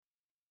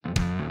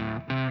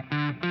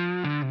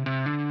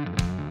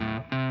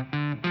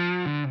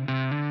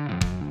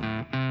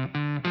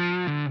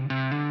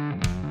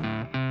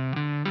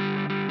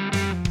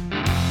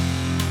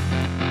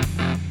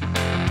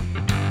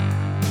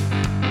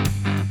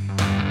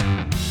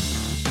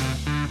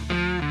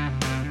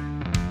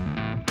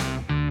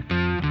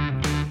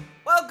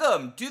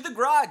Welcome to the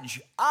garage.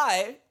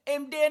 I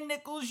am Dan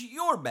Nichols,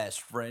 your best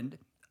friend,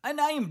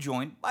 and I am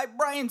joined by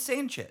Brian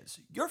Sanchez,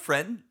 your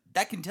friend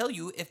that can tell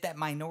you if that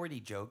minority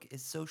joke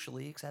is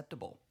socially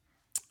acceptable.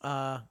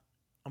 I'm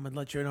gonna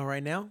let you know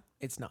right now,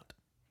 it's not.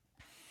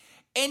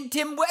 And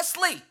Tim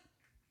Wesley,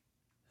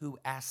 who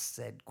asked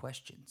said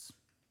questions.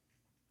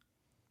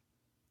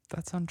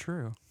 That's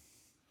untrue.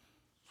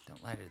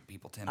 Don't lie to the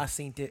people, Tim. I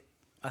seen it.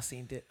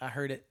 I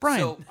heard it.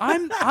 Brian, So-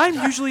 I'm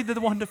usually the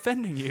one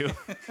defending you.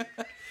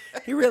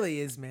 He really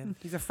is, man.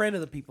 He's a friend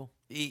of the people.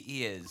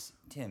 He is.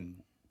 Tim,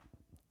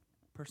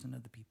 person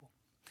of the people.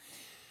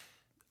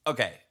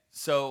 Okay,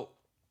 so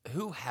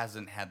who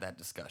hasn't had that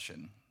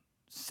discussion?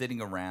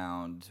 Sitting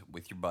around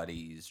with your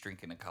buddies,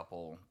 drinking a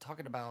couple,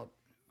 talking about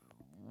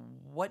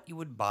what you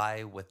would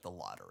buy with the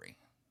lottery.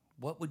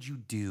 What would you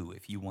do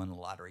if you won the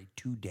lottery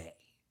today?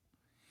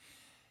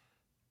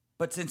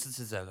 But since this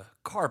is a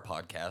car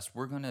podcast,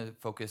 we're going to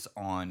focus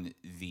on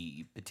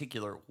the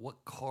particular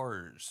what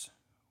cars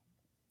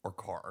or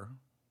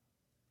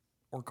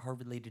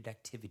car-related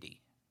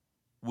activity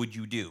would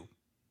you do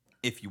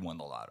if you won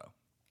the lotto?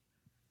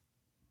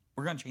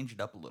 We're going to change it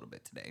up a little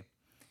bit today.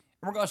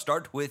 And we're going to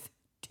start with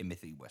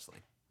Timothy Wesley.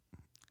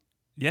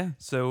 Yeah,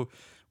 so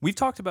we've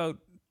talked about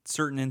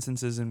certain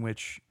instances in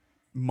which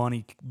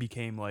money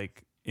became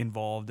like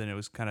involved and it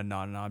was kind of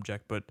not an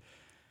object, but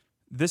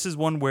this is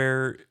one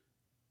where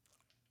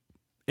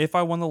if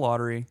I won the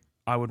lottery,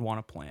 I would want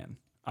a plan.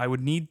 I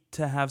would need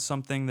to have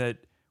something that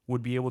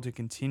would be able to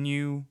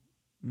continue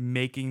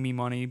making me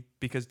money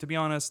because, to be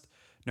honest,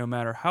 no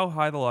matter how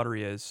high the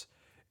lottery is,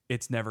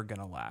 it's never going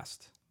to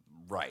last.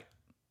 Right.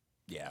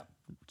 Yeah.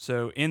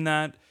 So in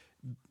that,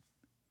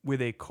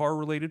 with a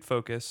car-related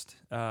focus,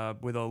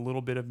 with a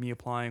little bit of me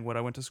applying what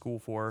I went to school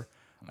for,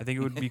 I think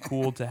it would be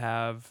cool to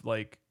have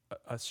like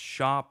a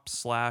shop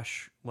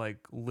 / like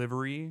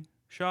livery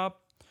shop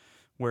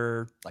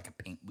where Like a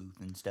paint booth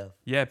and stuff.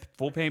 yeah,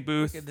 full paint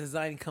booth. Like a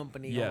design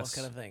company, Yes. almost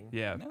kind of thing.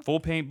 Yeah, Yeah. full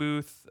paint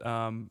booth,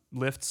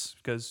 lifts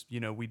because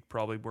we'd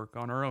probably work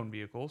on our own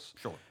vehicles.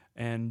 Sure.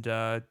 And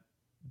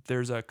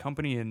there's a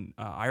company in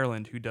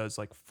Ireland who does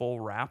like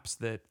full wraps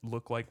that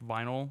look like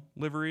vinyl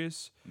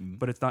liveries,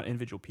 but it's not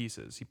individual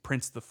pieces. He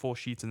prints the full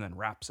sheets and then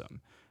wraps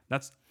them.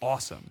 That's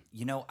awesome.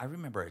 You know, I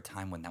remember a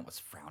time when that was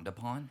frowned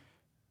upon,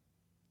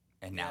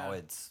 and now Yeah.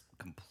 it's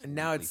completely And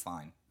now it's-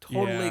 fine.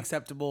 Totally Yeah.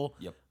 acceptable.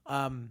 Yep.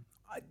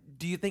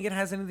 Do you think it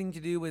has anything to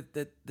do with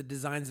the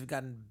designs have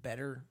gotten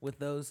better with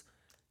those?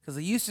 Because I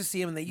used to see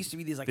them, and they used to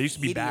be these like They used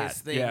to be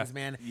hideous bad. things, Yeah.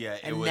 man. Yeah,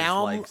 it and was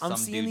now like I'm some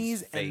seeing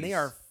dude's these, and they face.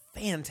 are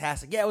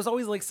fantastic. Yeah, it was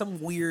always like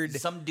some weird.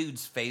 Some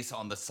dude's face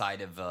on the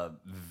side of a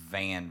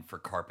van for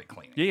carpet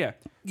cleaning. Yeah.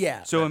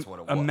 Yeah. So That's what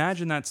it was.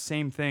 imagine that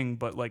same thing,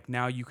 but like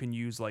now you can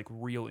use like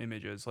real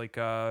images. Like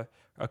a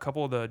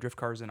couple of the drift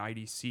cars in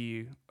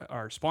IDC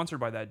are sponsored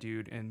by that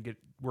dude and get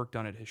work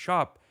done at his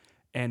shop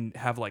and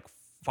have like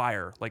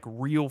fire, like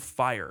real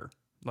fire,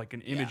 like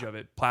an image Yeah. of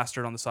it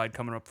plastered on the side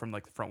coming up from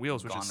like the front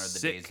wheels, which Gone is are the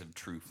sick. days of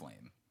True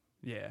Flame.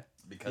 Yeah.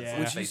 Because Yeah.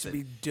 let's Which used face to it,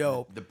 be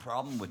dope. The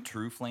problem with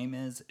True Flame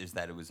is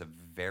that it was a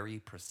very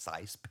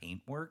precise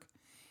paint work,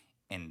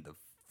 and the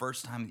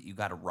first time that you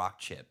got a rock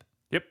chip,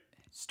 Yep.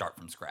 start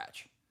from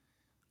scratch.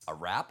 A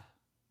wrap,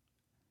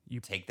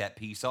 you take that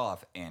piece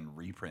off and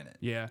reprint it.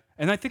 Yeah,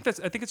 and I think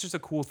it's just a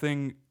cool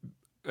thing.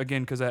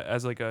 Again, because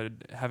as like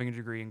having a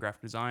degree in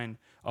graphic design,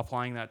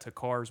 applying that to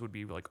cars would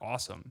be like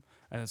awesome.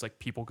 And it's like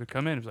people could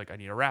come in, it's like I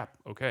need a wrap.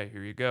 Okay,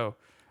 here you go.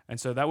 And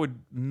so that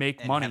would make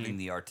And money. having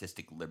the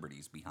artistic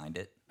liberties behind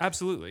it.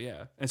 Absolutely,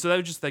 yeah. And so that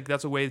would just like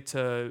that's a way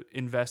to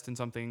invest in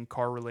something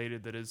car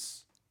related that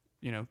is,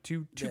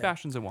 two Yeah.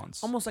 passions at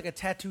once. Almost like a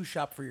tattoo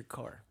shop for your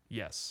car.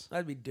 Yes.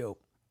 That'd be dope.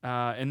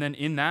 And then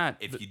in that,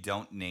 If you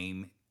don't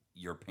name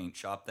your paint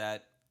shop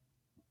that,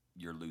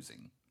 you're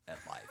losing at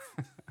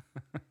life.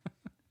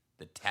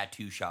 The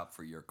tattoo shop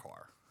for your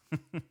car.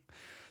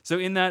 so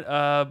in that,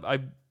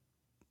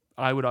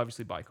 I would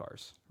obviously buy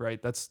cars,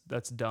 right? That's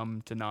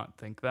dumb to not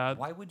think that.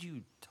 Why would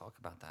you talk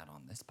about that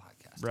on this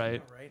podcast?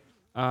 Right. All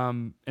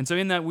right. And so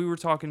in that we were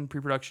talking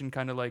pre-production,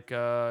 kind of like,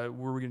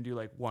 were we going to do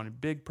like one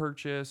big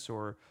purchase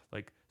or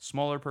like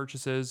smaller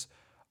purchases?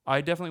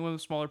 I definitely went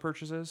with smaller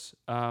purchases.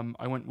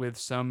 I went with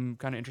some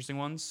kind of interesting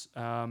ones.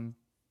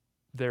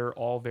 They're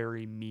all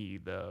very me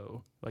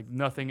though, like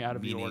nothing out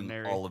of the Meaning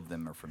ordinary. all of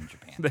them are from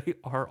Japan. They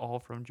are all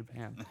from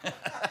Japan.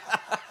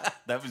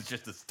 That was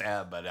just a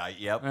stab, but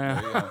yep. There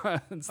you go.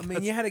 I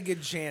mean, you had a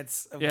good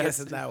chance of Yeah,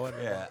 guessing that one.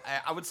 Yeah,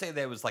 I would say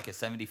there was like a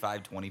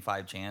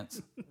 75-25 chance.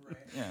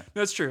 Yeah.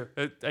 That's true.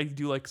 I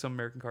do like some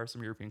American cars,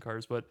 some European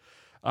cars, but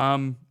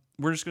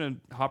we're just gonna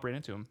hop right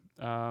into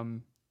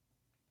them.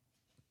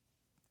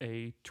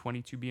 A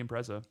 22B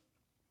Impreza.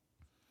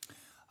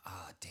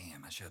 Ah,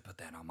 damn! I should have put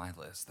that on my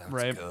list. That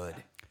was Right. good.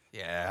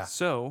 Yeah.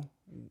 So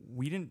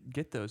we didn't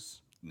get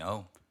those.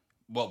 No.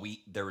 Well,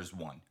 there was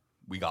one.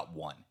 We got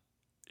one.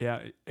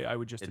 Yeah, I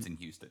would just It's in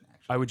Houston,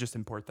 actually. I would just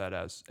import that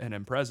as an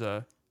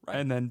Impreza, Right.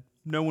 and then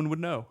no one would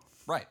know.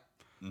 Right.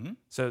 Mm-hmm.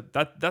 So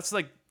that's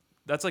like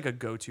a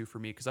go-to for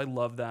me because I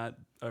love that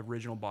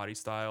original body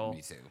style.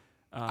 Me too.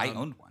 I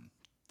owned one.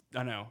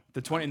 I know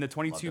the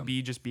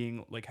 22B just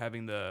being like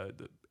having the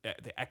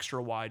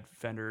extra wide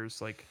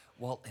fenders, like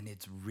Well, and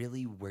it's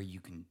really where you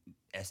can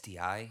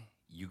STI.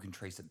 You can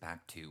trace it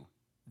back to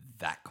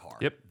that car.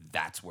 Yep.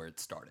 That's where it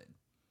started.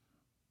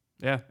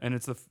 yeah, and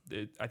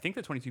I think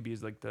the 22B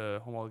is like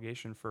the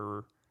homologation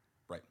for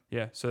Right.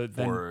 yeah. So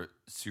then For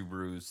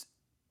Subaru's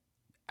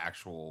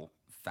actual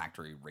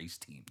factory race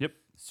team. yep.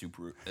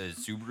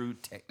 Subaru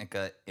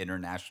Technica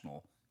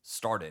International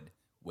started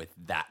with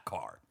that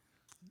car.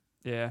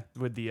 Yeah,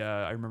 with the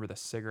I remember the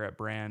cigarette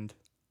brand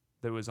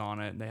that was on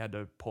it, and they had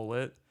to pull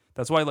it.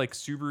 That's why like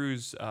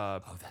Subaru's.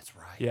 Oh, that's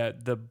right. Yeah,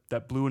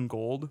 that blue and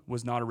gold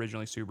was not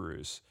originally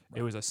Subaru's.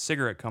 It was a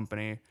cigarette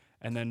company,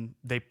 and then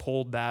they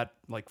pulled that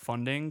like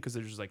funding because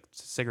they're just like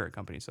it's a cigarette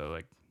company, so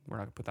like we're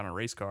not gonna put that on a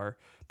race car.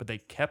 But they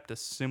kept a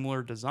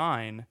similar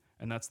design,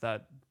 and that's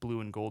that blue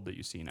and gold that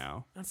you see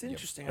now. That's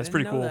interesting. That's I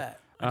pretty didn't know cool. that.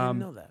 I didn't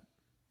know that.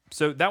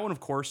 So that one, of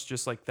course,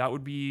 just like that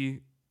would be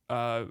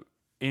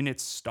in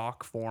its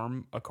stock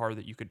form a car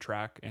that you could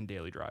track and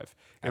daily drive.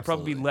 It'd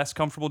probably be Absolutely. less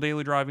comfortable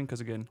daily driving because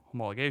again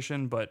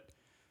homologation, but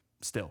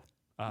still,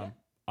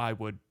 I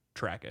would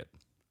track it.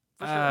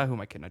 Who am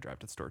I kidding? I drive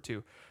to the store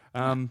too.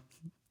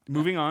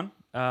 Moving on,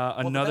 Well,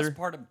 the another. best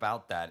part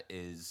about that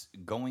is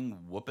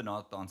going whooping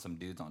up on some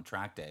dudes on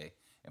track day,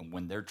 and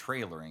when they're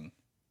trailering,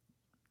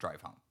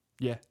 drive home.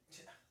 Yeah.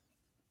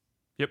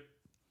 Yep.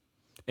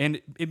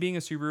 And it being a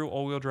Subaru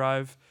all-wheel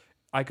drive,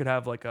 I could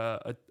have like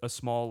a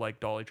small like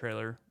dolly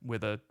trailer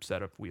with a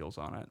set of wheels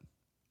on it.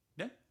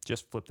 Yeah.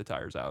 Just flip the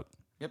tires out.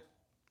 Yep.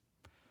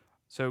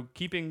 So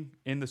keeping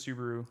in the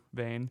Subaru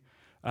vein,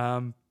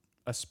 a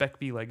Spec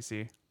B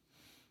Legacy.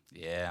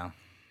 Yeah.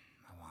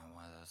 I wanted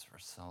one of those for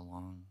so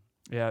long.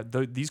 Yeah,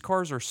 these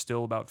cars are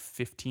still about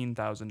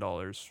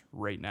 $15,000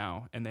 right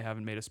now, and they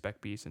haven't made a Spec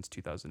B since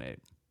 2008.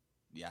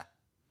 Yeah.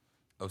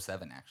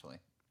 07, actually.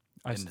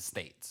 I In the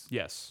States.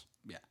 Yes.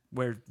 Yeah.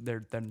 Where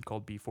they're then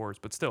called B4s,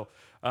 but still,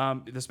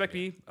 the Spec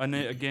B, and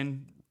then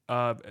again,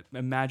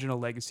 imagine a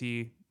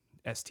Legacy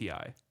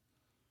STI.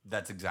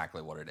 That's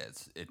exactly what it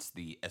is. It's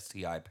the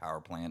STI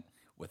power plant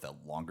with a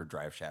longer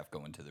drive shaft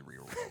going to the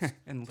rear wheels.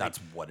 And That's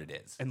what it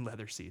is. and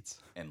leather seats.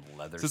 And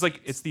leather So it's like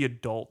seats. it's the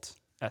adult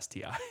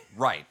STI.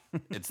 Right.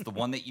 It's the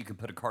one that you can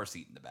put a car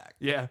seat in the back.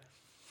 Yeah.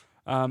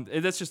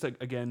 That's just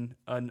again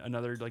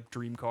another like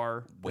dream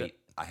car. Wait,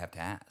 I have to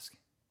ask.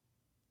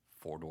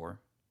 4-door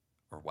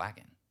or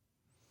wagon?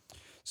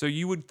 So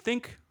you would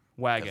think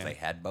wagon. Because they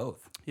had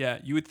both. Yeah,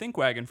 you would think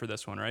wagon for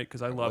this one, right?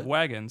 Because I love would.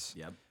 wagons.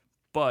 Yep.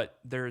 But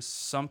there's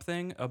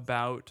something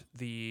about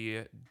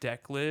the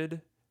deck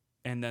lid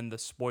and then the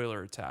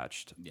spoiler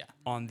attached Yeah.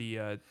 on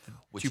the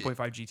Which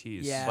 2.5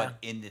 GTs. Yeah. But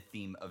in the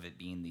theme of it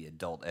being the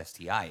adult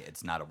STI,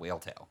 it's not a whale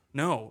tail.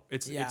 No,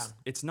 it's Yeah.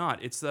 it's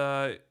not. It's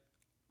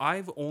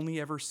I've only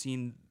ever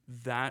seen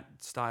that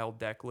style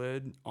deck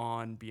lid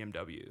on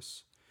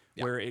BMWs,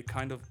 Yeah. where it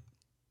kind of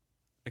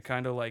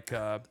like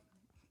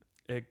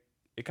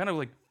it kind of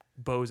like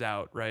bows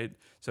out, right?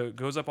 So it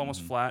goes up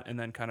almost flat and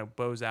then kind of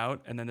bows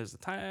out, and then there's a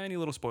tiny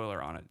little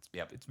spoiler on it.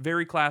 Yep. It's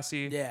very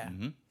classy. Yeah.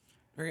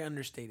 Very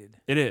understated.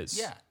 It is.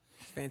 Yeah.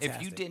 Fantastic.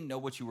 If you didn't know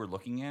what you were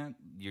looking at,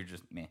 you're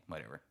just meh,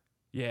 whatever.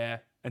 Yeah.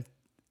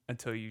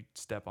 Until you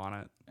step on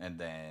it. And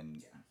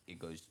then it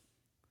goes.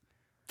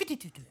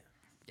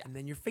 And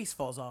then your face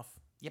falls off.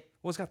 Yep.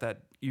 Well, it's got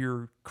that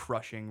ear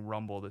crushing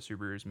rumble that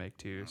Subarus make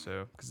too.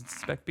 So because it's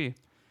Spec B.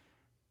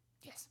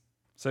 Yes.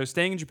 So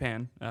staying in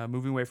Japan,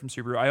 moving away from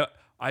Subaru,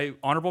 I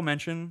honorable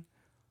mention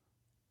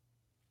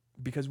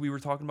because we were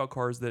talking about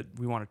cars that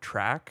we want to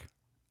track,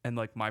 and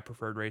like my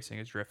preferred racing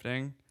is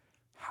drifting.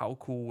 How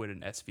cool would an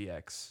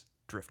SVX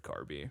drift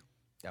car be?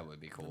 That would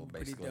be cool.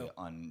 Pretty Basically, dope.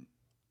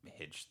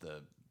 unhitch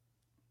the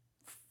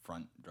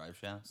front drive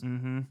shafts.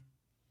 Mm-hmm.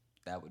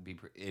 That would be.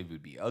 It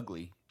would be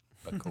ugly,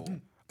 but cool.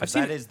 I've Because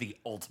seen that is the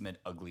ultimate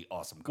ugly,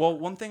 awesome car. Well,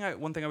 one thing I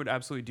would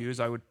absolutely do is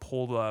I would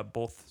pull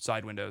both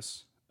side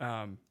windows.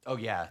 Oh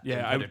yeah, Yeah,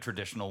 and I- put a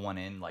traditional one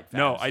in like.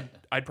 No, Fabs.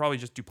 I'd probably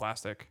just do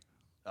plastic.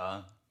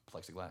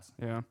 Plexiglass.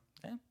 Yeah,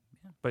 Yeah,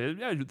 but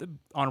yeah, the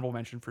honorable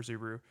mention for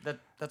Subaru.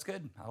 that's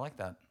good. I like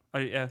that.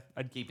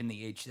 I'd Keeping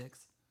the H6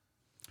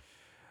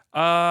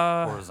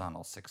 uh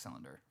horizontal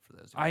 6-cylinder for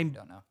those who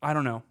don't know. I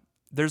don't know.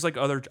 There's like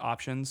other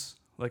options.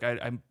 Like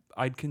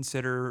I'd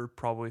consider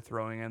probably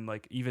throwing in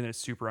like even if it's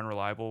super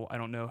unreliable. I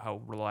don't know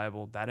how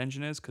reliable that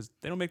engine is because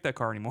they don't make that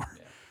car anymore.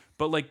 Yeah.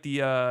 But like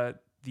the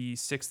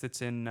 6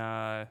 that's in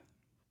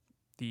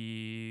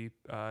the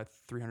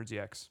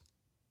 300ZX,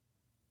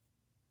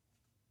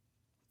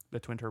 the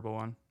twin turbo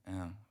one.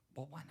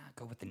 Well, why not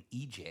go with an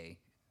EJ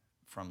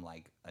from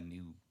like a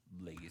new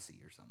Legacy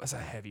or something? That's a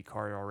heavy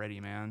car already,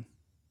 man.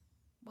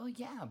 Well,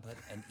 yeah, but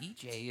an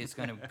EJ is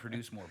going to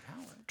produce more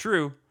power.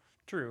 True.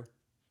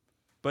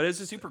 But it's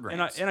just Super an,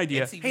 great. an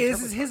idea. Hey,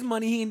 this is his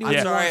money. He can do I'm what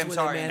he sorry, wants I'm with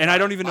sorry. it, man. And I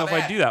don't even know My if I'd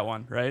bad. do that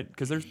one, right?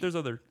 Because there's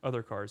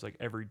other cars like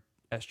every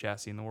S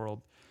chassis in the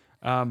world.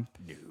 No.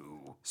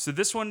 So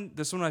this one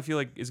I feel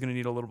like is going to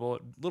need a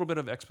little bit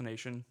of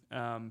explanation.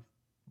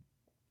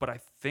 But I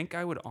think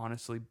I would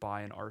honestly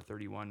buy an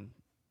R31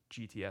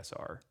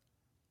 GTSR.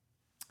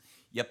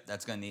 Yep,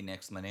 that's going to need an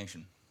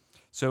explanation.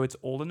 So it's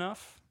old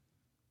enough,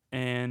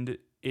 and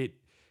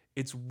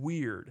it's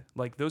weird.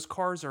 Like those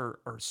cars are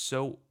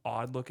so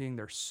odd looking.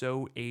 They're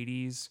so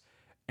 80s,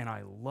 and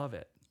I love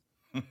it.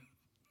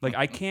 Like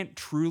I can't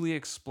truly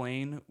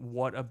explain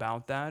what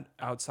about that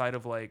outside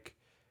of like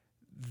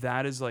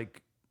that is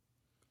like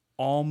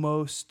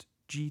almost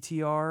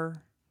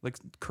GTR, like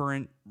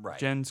current Right.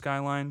 gen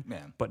Skyline,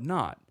 Yeah. but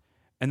not.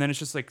 And then it's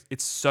just like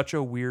it's such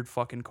a weird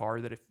fucking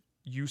car that if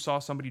you saw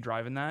somebody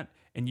driving that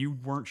and you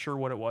weren't sure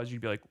what it was,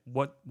 you'd be like,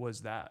 "What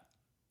was that?"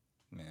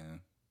 Yeah.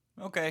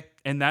 Okay.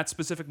 And that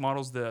specific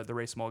model's the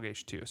race small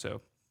gauge too,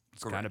 so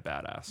it's Correct. kind of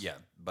badass. Yeah,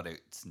 but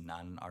it's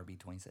not an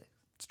RB26.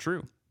 It's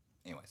true.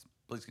 Anyways,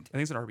 please I continue.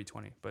 think it's an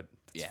RB20, but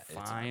it's Yeah,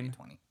 fine. it's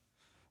an RB20.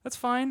 That's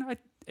fine.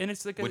 And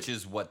it's like Which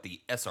is what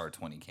the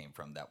SR20 came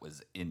from. That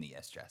was in the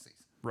S chassis.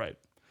 right.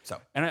 So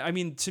And I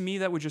mean, to me,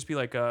 that would just be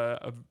like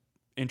a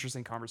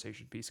interesting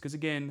conversation piece. Because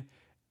again,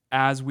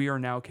 as we are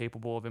now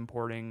capable of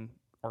importing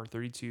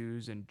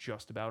R32s and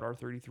just about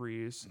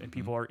R33s, and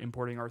people are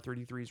importing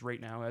R33s right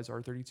now as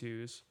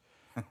R32s.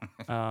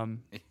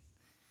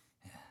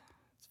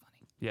 it's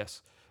funny.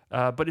 Yes.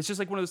 But it's just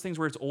like one of those things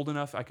where it's old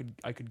enough I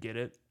could get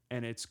it,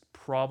 and it's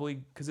probably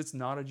because it's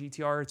not a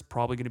GTR, it's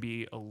probably going to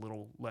be a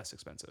little less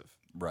expensive.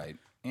 Right.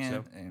 And,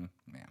 So- and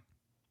yeah.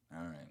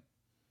 All right.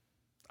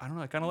 I don't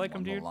know. I kind of like them,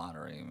 Won the dude.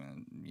 lottery,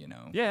 and, you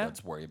know. Yeah.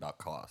 Let's worry about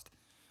cost.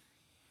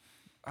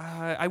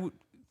 I would.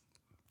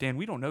 Dan,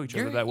 we don't know each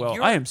other You're- that well.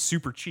 you're- I am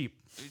super cheap.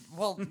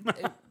 Well,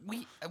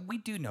 we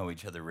do know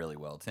each other really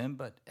well, Tim.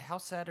 But how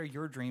sad are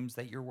your dreams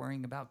that you're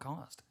worrying about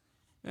cost?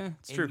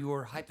 It's And true.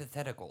 your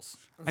hypotheticals.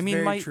 I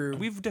mean, very true.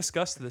 we've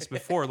discussed this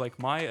before. Like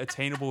my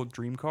attainable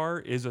dream car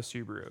is a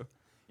Subaru.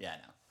 Yeah,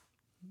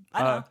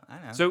 I know.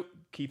 I know. So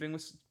keeping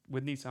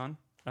with Nissan,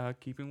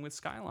 keeping with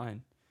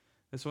Skyline,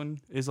 this one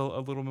is a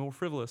little more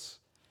frivolous.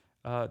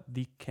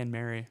 The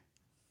Kenmari.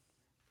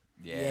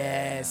 yeah.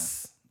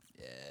 Yes.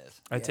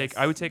 Yes.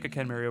 I would take a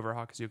Kenmari over a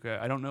Hakuzuka.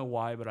 I don't know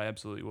why, but I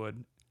absolutely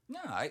would. No,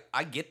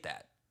 I get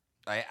that.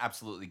 I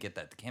absolutely get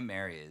that. The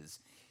Camry is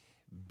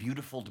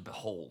beautiful to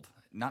behold.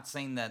 Not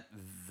saying that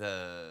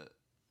the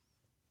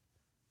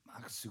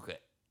Hakusuka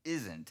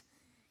isn't,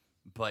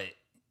 but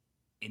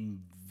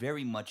in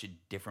very much a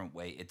different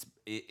way.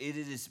 It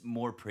is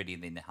more pretty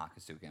than the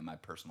Hakusuka, in my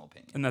personal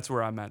opinion. And that's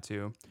where I'm at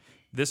too.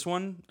 This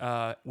one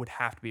would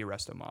have to be a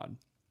resto mod.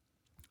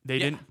 They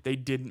Yeah.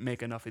 didn't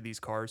make enough of these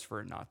cars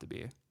for it not to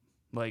be.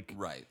 Like,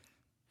 Right.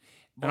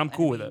 and I'm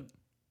cool with it.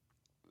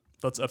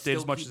 Let's update Still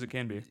as much keep- as it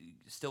can be.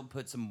 Still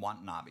put some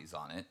Watanabes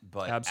on it,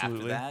 but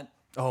Absolutely. after that,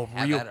 Oh,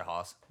 have real at it,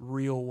 Hoss.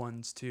 real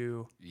ones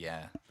too.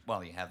 Yeah.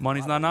 Well, you have the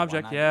Money's not an lottery, why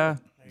object, not yeah.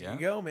 do it? There you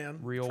go, man.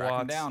 Real Track 'em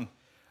watts. down.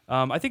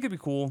 I think it'd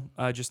be cool,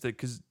 just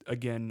because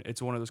again,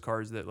 it's one of those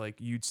cars that like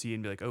you'd see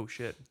and be like, oh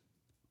shit,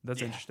 that's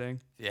Yeah.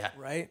 interesting. Yeah.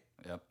 Right?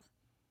 Yep.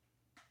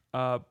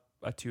 A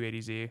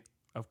 280Z,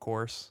 of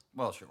course.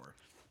 Well, sure.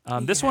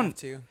 You This have one,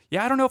 to.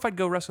 yeah, I don't know if I'd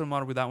go resto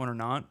mod with that one or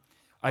not.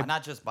 Why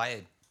not just buy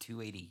a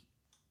 280?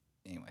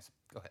 Anyways,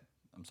 go ahead.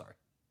 I'm sorry.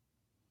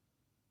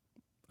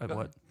 Go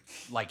What? ahead.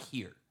 Like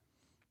here.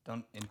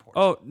 Don't import.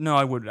 Oh no,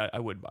 I would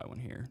buy one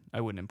here.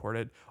 I wouldn't import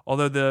it.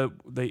 Although the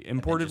And then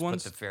imported just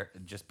ones,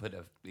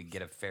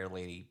 get a fair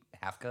lady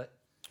half cut.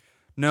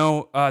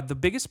 no. The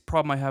biggest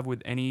problem I have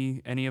with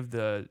any of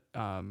the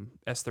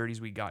S30s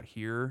we got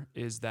here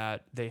is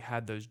that they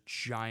had those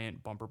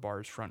giant bumper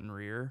bars front and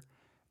rear,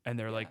 and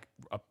they're like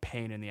a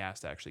pain in the ass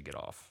to actually get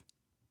off.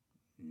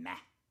 Nah.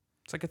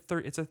 It's like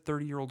it's a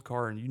 30-year-old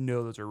car, and you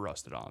know those are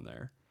rusted on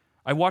there.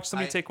 I watched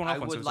somebody take one off I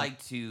once. It would was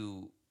like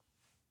to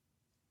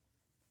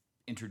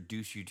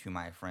introduce you to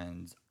my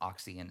friends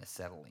Oxy and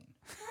Acetylene.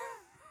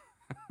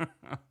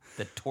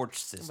 The Torch I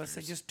Sisters. must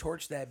say, just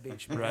torch that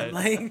bitch, man. Right.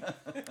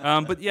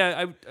 Like, but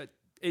yeah,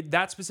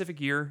 that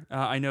specific year,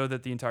 I know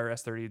that the entire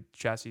S30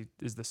 chassis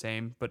is the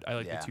same, but I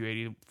like Yeah. the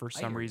 280 for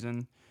some hear you.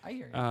 reason. I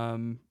hear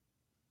you.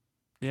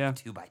 Yeah,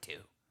 2x2.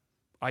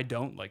 I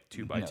don't like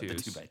 2x2s. No, the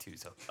 2x2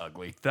 is so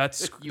ugly.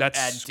 That's You that's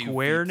add 2 feet to it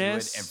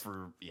squareness. and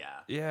for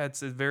Yeah,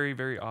 it's a very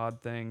very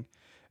odd thing.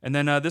 And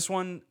then this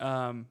one,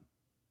 a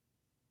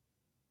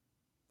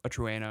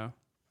Trueno,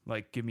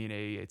 like give me an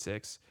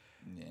A86.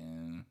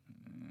 yeah.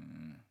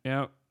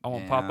 Yeah, I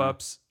want Yeah. pop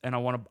ups, and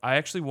I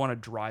actually want to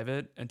drive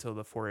it until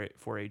the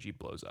 4AG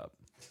blows up,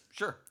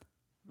 Sure.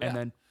 and Yeah.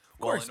 then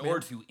Well, course, in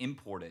order to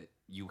import it,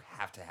 you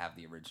have to have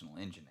the original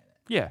engine in it.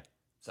 yeah,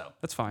 So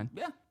that's fine.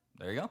 yeah,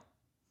 there you go.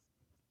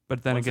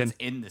 But then Once again, it's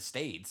in the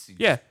States, you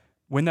yeah, just-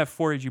 when that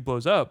 4AG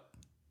blows up,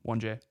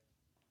 1J.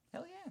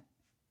 hell yeah,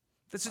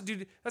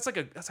 Dude.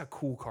 That's a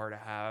cool car to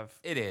have.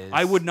 it is.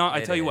 I would not. I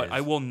It tell you what, is.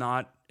 I will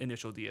not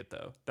initial D it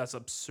though. That's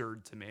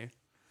absurd to me.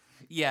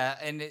 Yeah,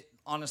 and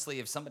honestly,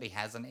 if somebody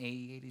has an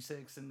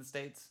A86 in the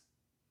States,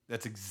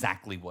 that's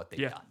exactly what they've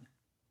Yeah. done.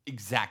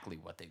 Exactly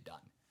what they've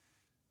done.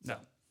 No.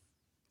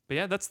 But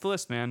yeah, that's the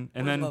list, man.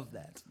 And I then love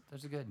that.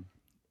 Those are good.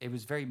 It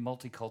was very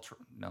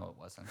multicultural. No, it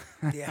wasn't.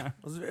 Yeah, it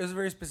was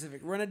very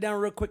specific. Run it down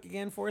real quick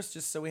again for us,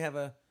 just so we have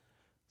a.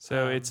 it's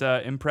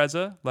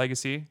Impreza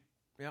Legacy.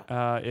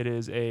 Yeah. It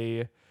is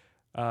a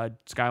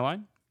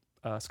Skyline,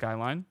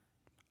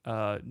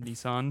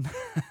 Nissan,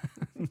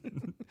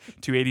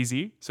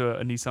 280Z, so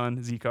a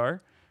Nissan Z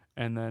car,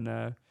 and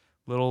then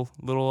little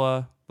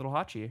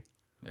Hachi.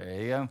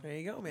 There you go. There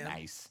you go, man.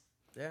 Nice.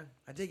 Yeah,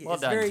 I dig it. Well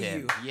It's done, very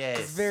Tim. you. Yes.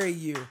 It's very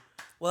you.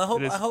 Well, I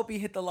It is. hope you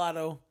hit the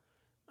lotto,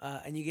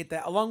 and you get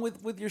that along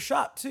with your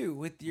shop too,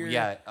 with your with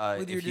your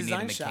if you need a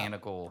design shop.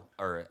 mechanical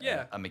or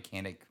Yeah. a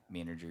mechanic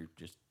manager,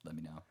 just let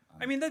me know.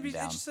 I mean, that'd be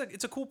down.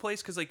 it's a cool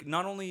place because like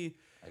not only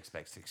I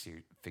expect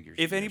figures. if in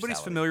your anybody's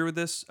salary. familiar with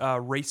this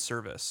race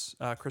service,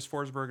 Chris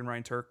Forsberg and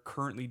Ryan Turk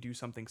currently do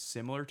something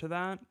similar to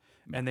that,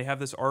 and they have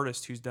this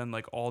artist who's done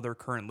like all their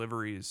current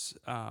liveries.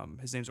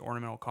 His name's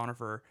Ornamental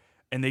Conifer,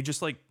 and they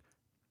just like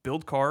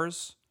build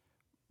cars,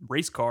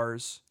 race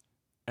cars,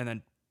 and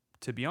then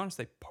to be honest,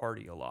 they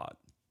party a lot.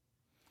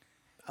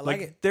 I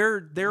like it.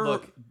 They're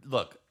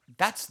Look,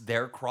 that's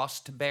their cross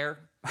to bear.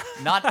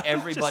 Not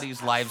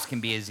everybody's lives can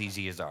be as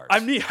easy as ours. I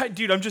mean,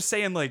 dude, I'm just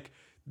saying, like,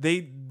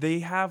 they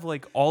have,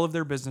 like, all of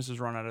their businesses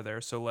run out of there.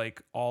 So,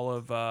 like, all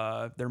of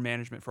their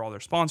management for all their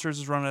sponsors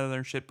is run out of there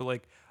and shit. But,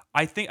 like,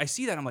 I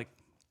see that, I'm like,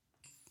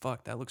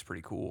 fuck, that looks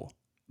pretty cool.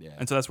 Yeah.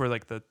 And so that's where,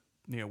 like, the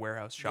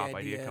warehouse The shop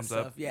idea and comes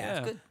stuff. up. Yeah,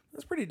 it's good.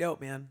 That's pretty dope,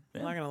 man.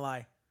 I'm not gonna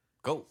lie.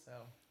 Go, So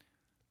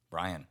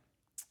Brian.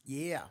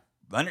 yeah,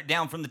 Run it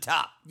down from the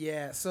top.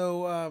 yeah.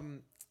 So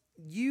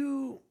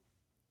you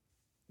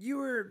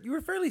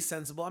were fairly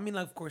sensible. I mean,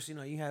 like, of course,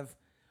 you have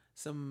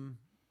some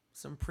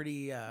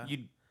pretty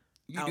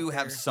You out do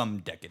have there. some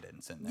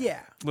decadence in there.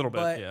 yeah, A little bit,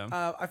 but,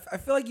 yeah. I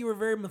feel like you were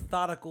very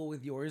methodical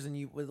with yours, and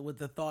you with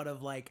the thought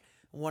of like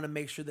want to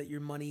make sure that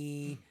your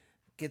money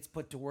gets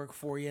put to work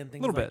for you and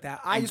things Little like bit.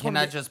 that. I just can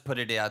wanna I make- just put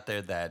it out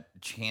there that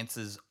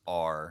chances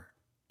are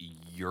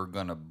you're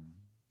gonna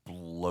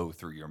blow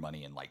through your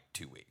money in like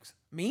 2 weeks.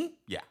 me.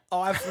 Yeah.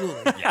 Oh,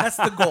 absolutely. That's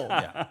the goal.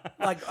 Yeah.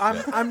 Like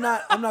I'm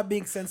not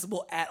being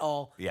sensible at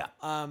all. Yeah.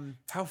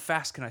 How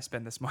fast can I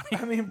spend this money?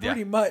 I mean,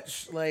 pretty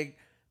much like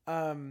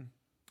when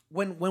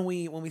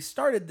we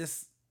started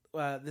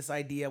this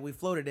idea, we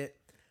floated it.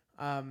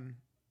 I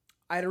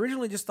had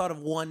originally just thought of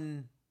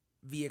one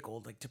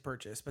vehicle like to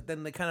purchase, but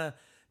then the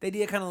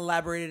idea kind of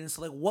elaborated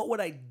into like what would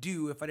I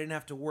do if I didn't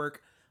have to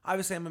work.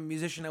 Obviously, I'm a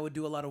musician. I would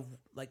do a lot of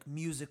like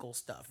musical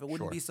stuff. It wouldn't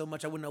Sure. be so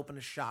much. I wouldn't open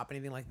a shop,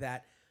 anything like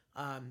that.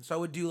 So I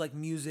would do like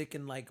music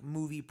and like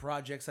movie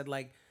projects. I'd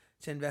like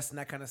to invest in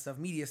that kind of stuff,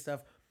 media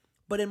stuff.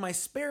 But in my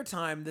spare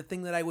time, the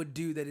thing that I would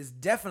do that is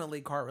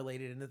definitely car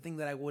related, and the thing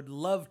that I would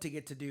love to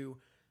get to do,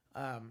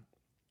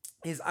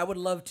 is I would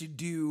love to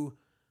do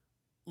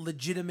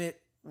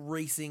legitimate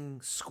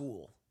racing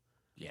school.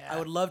 Yeah. I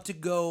would love to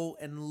go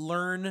and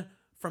learn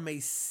from a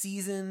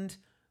seasoned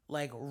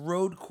like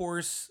road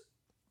course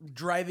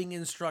driving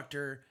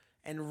instructor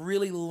and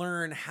really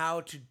learn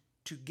how to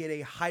get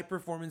a high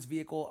performance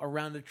vehicle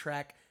around a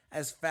track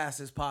as fast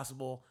as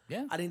possible.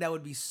 Yeah. I think that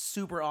would be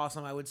super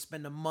awesome. I would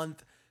spend a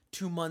month,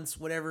 2 months,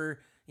 whatever,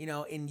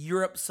 in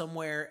Europe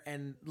somewhere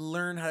and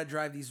learn how to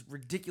drive these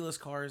ridiculous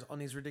cars on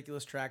these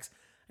ridiculous tracks.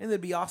 And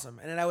that'd be awesome.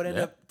 And then I would end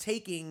Yeah. up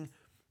taking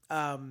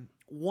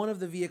one of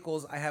the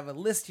vehicles. I have a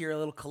list here, a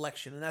little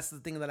collection, and that's the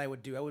thing that I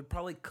would do. I would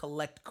probably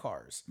collect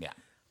cars. Yeah.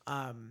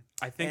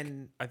 I think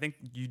And-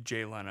 you,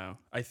 Jay Leno.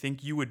 I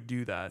think you would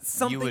do that.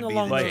 Something would be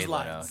along the those Jay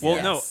Leno. lines. Well,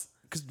 Yes. no,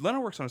 because Leno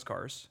works on his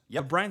cars.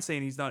 Yep. But Brian's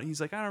saying he's not.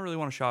 He's like, I don't really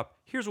want to shop.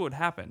 Here's what would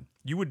happen.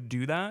 You would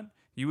do that.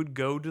 You would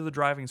go to the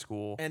driving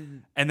school,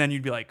 And- then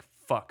you'd be like,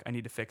 "Fuck, I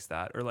need to fix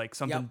that," or like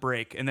something Yep.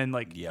 break, and then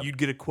like Yep. you'd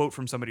get a quote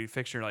from somebody to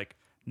fix. And you're like,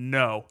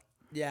 "No."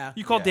 Yeah.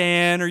 You call Yeah.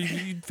 Dan, or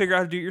you'd figure out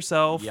how to do it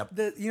yourself. Yep.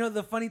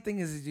 The funny thing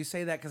is you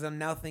say that because I'm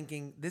now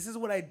thinking this is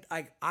what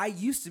I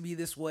used to be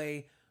this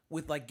way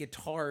with like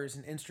guitars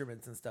and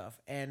instruments and stuff.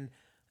 And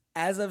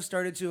as I've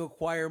started to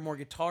acquire more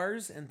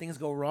guitars and things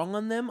go wrong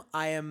on them,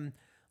 I am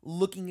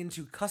looking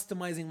into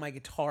customizing my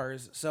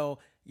guitars. So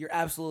you're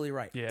absolutely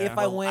right. Yeah. If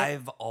I Well, went,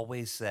 I've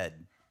always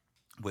said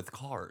with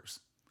cars,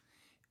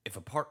 if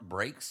a part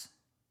breaks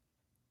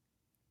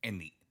and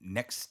the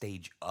next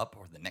stage up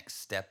or the next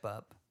step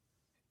up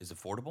is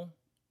affordable,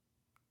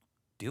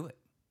 do it.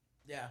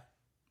 yeah,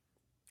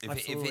 If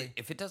Absolutely.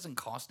 it doesn't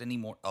cost any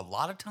more, a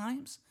lot of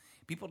times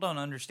people don't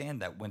understand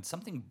that when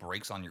something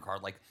breaks on your car,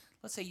 like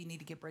let's say you need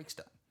to get brakes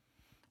done.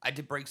 I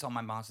did brakes on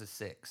my Mazda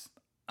 6.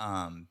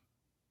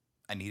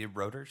 I needed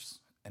rotors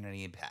and I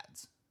needed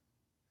pads.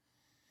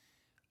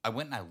 I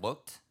went and I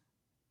looked.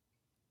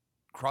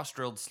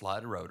 Cross-drilled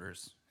slide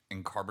rotors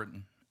and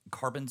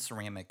carbon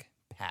ceramic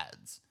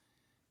pads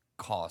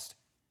cost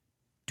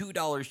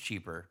 $2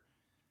 cheaper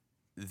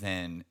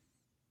than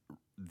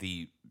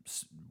the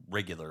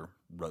regular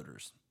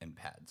rotors and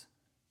pads.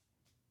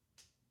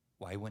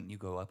 Why wouldn't you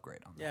go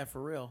upgrade on that? yeah,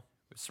 for real.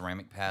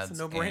 Ceramic pads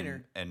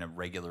no-brainer. and a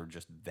regular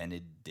just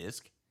vented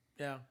disc,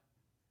 Yeah,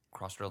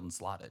 cross-drilled and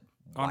slotted.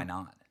 Why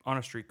not? On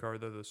a street car,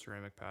 though, those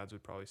ceramic pads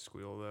would probably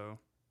squeal, though.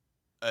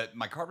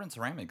 My carbon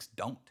ceramics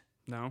don't.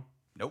 No?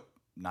 Nope,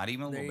 not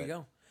even a there little you bit.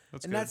 go.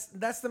 That's And good.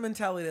 that's the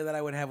mentality that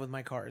I would have with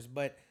my cars.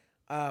 But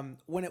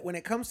when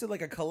it comes to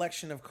like a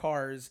collection of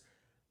cars,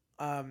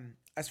 I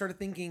started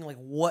thinking like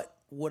what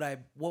would I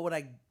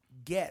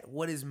get?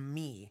 What is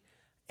me?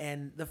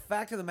 And the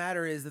fact of the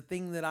matter is the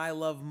thing that I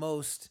love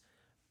most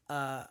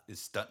Is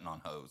stunting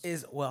on hose.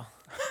 is well,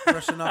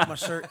 brushing off my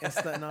shirt and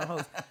stunting on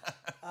hose.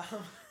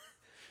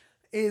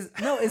 Is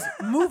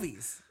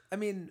movies. I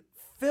mean,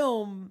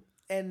 film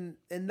and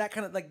that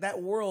kind of like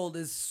that world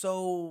is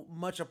so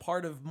much a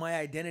part of my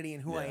identity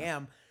and who I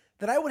am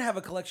that I would have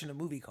a collection of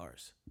movie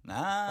cars.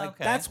 Like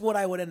that's what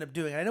I would end up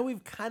doing. I know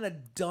we've kind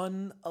of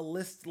done a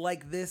list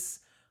like this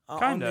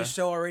on this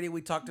show already.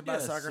 We talked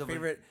about our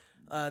favorite,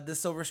 the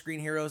silver screen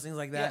heroes, things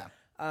like that.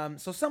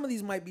 So some of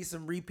these might be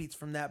some repeats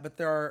from that, but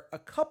there are a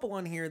couple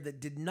on here that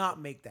did not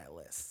make that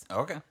list.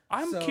 Okay.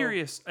 I'm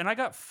curious, and I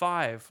got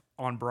 5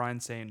 on Brian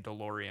saying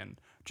DeLorean.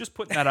 Just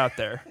putting that out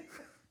there.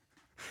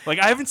 Like,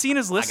 I haven't seen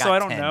his list, so I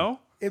don't 10. know.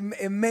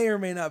 It may or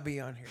may not be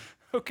on here.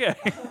 Okay.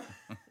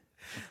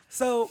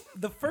 So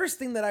the first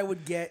thing that I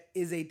would get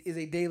is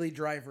a daily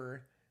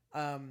driver,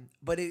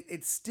 but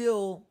it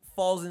still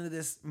falls into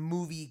this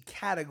movie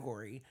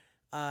category,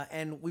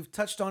 and we've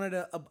touched on it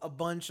a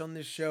bunch on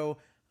this show.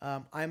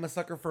 I'm a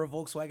sucker for a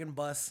Volkswagen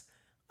bus,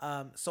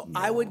 so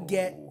I would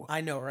get.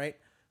 I know, right?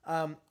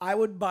 I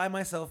would buy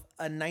myself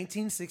a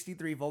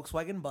 1963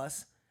 Volkswagen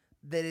bus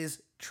that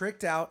is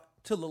tricked out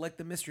to look like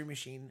the Mystery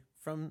Machine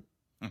from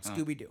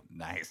Scooby Doo.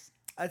 Nice.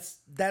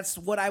 That's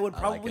what I would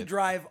probably like it.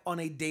 drive on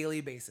a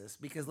daily basis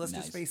because let's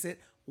just face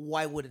it,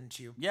 why wouldn't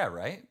you? Yeah,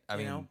 right? I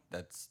mean, know?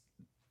 that's...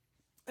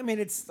 I mean,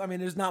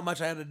 there's not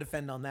much I had to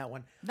defend on that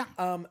one.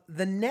 No.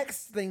 The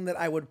next thing that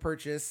I would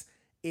purchase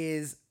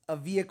is a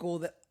vehicle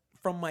that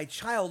from my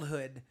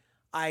childhood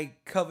I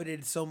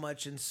coveted so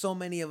much, and so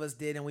many of us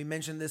did, and we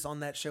mentioned this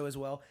on that show as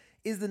well,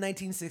 is the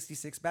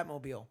 1966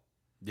 Batmobile.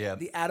 Yeah.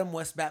 The Adam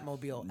West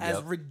Batmobile.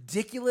 As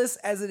ridiculous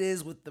as it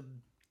is with the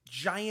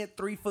giant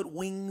 3-foot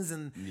wings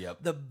and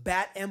the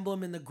bat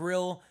emblem in the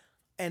grill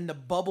and the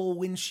bubble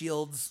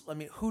windshields. I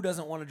mean, who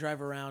doesn't want to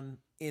drive around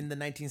in the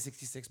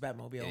 1966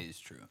 Batmobile? It is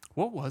true.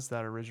 What was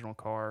that original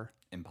car?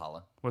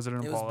 Impala. Was it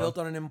an Impala? It was built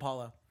on an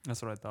Impala.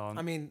 That's what I thought.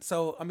 I mean,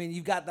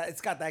 you've got that.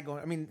 It's got that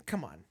going. I mean,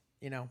 come on,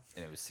 you know.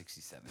 And it was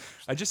 67.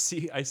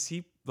 I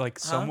see like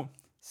someone.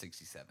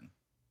 67.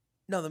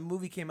 No, the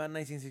movie came out in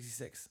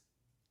 1966.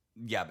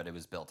 Yeah, but it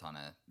was built on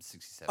a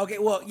 67. Okay,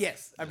 well,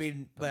 yes. I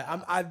mean, but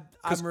I'm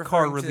referring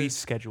car to release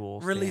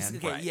schedule. release.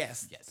 Okay, Right.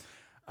 yes.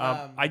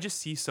 I just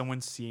see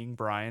someone seeing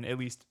Brian at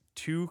least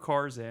 2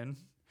 cars in,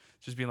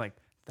 just being like,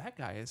 that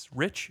guy is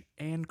rich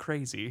and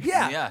crazy.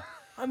 Yeah. Yeah.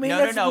 I mean, no,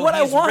 that's no, no. what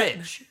He's I want.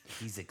 rich.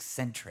 He's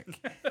eccentric.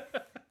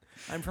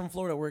 I'm from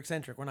Florida. We're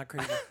eccentric. We're not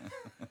crazy.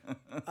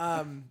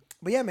 But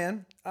yeah,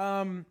 man.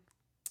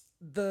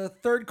 The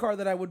third car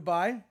that I would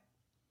buy,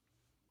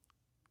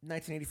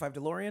 1985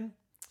 DeLorean.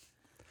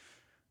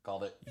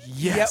 Called it.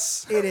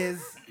 Yes. Yep, it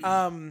is.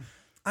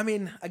 I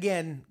mean,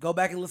 again, go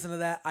back and listen to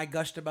that. I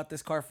gushed about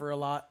this car for a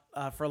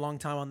long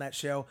time on that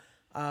show.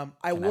 I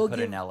Can will I put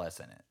give an LS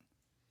in it?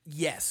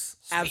 yes,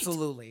 Sweet.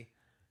 absolutely,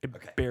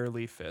 It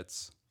barely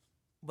fits.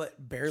 but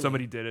barely.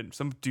 Somebody did it.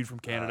 Some dude from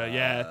Canada.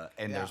 Yeah.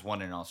 And there's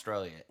one in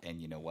Australia.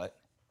 And you know what?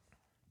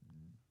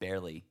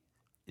 Barely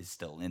is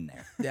still in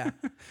there. Yeah,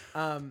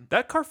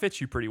 That car fits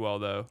you pretty well,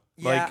 though.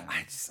 yeah. Like,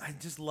 I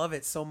just love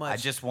it so much. I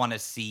just want to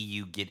see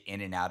you get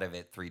in and out of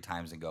it 3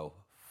 times and go,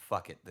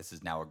 fuck it. This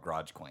is now a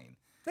garage queen.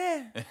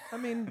 I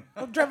mean,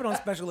 I'll drive it on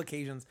special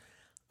occasions.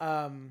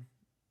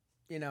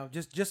 You know,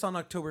 just on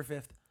October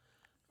 5th.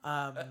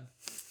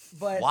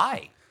 But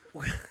Why?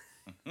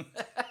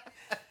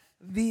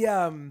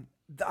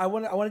 I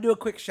want to do a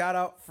quick shout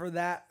out for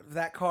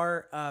that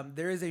car.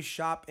 There is a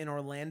shop in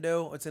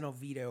Orlando. It's in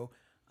Oviedo.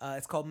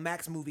 It's called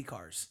Max Movie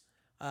Cars.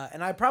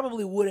 And I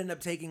probably would end up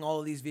taking all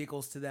of these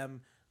vehicles to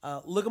them.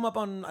 Look them up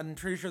I'm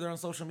pretty sure they're on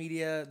social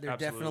media. They're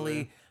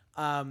Absolutely.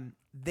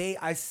 definitely,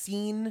 I've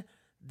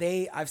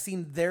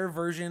seen their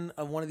version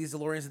of one of these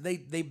DeLoreans.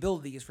 They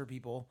build these for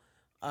people,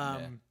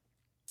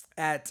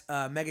 at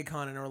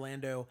MegaCon in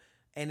Orlando.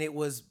 And it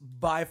was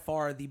by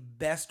far the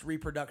best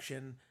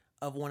reproduction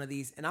of one of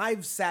these. And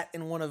I've sat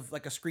in one of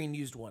like a screen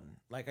used one.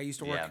 Like I used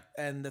to work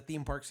in the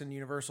theme parks in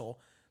Universal.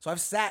 So I've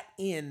sat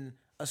in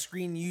a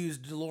screen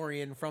used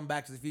DeLorean from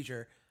Back to the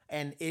Future.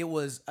 And it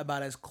was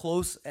about as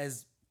close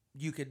as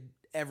you could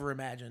ever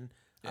imagine.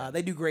 Yeah.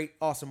 They do great,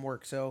 awesome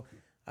work. So,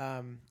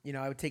 I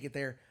would take it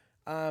there.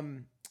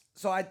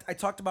 So I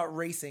talked about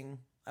racing.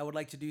 I would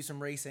like to do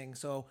some racing.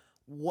 So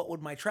what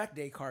would my track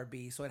day car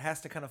be? So it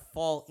has to kind of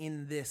fall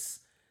in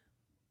this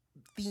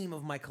theme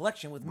of my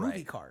collection with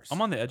movie cars.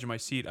 I'm on the edge of my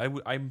seat.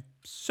 I'm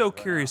so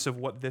curious of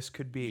what this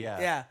could be.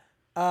 Yeah.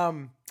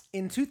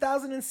 In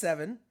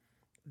 2007,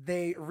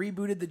 they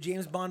rebooted the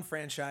James Bond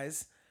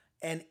franchise,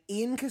 and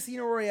in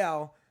Casino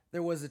Royale,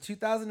 there was a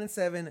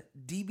 2007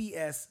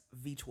 DBS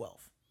V12.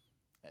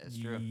 That's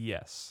true.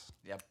 Yes.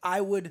 Yep.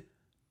 I would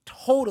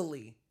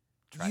totally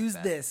use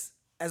that. this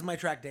as my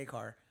track day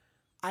car.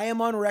 I am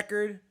on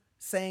record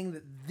saying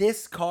that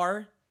this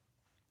car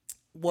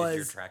Is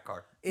your track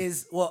car?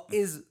 is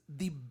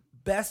the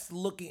best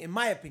looking, in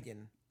my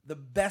opinion, the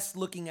best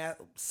looking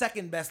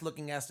second best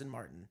looking Aston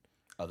Martin.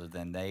 Other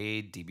than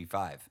the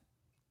DB5.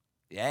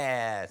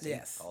 Yeah. See,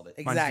 Yes, Called it.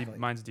 exactly.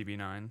 Mine's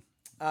DB9.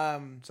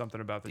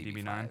 Something about the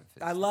DB9.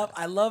 I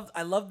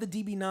love the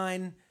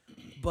DB9.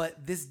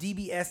 But this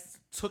DBS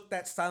took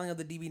that styling of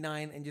the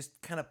DB9 and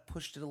just kind of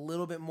pushed it a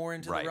little bit more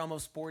into the Right. realm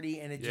of sporty,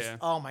 and it just, Yeah.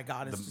 oh my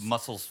God. The It's just,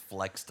 muscles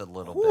flexed a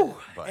little whew. bit.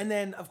 But And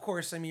then, of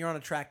course, I mean, you're on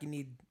a track, you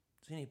need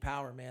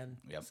power, man.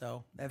 Yep.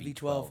 So that V12.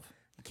 V12,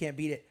 you can't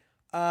beat it.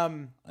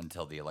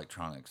 until the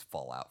electronics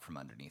fall out from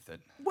underneath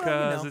it. Well,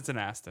 Because it's an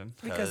Aston.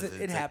 because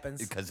it happens.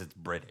 Because it's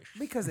British.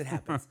 Because it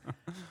happens.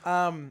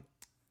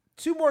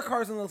 Two more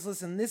cars on this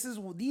list, and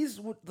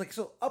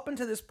so up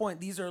until this point,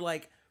 these are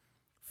like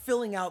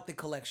filling out the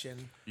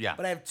collection. Yeah.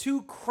 But I have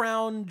two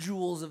crown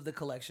jewels of the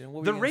collection.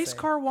 What were The you gonna race say?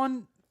 car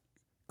one,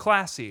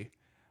 classy.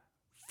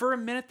 For a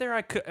minute there,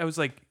 I was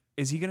like,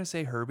 is he gonna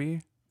say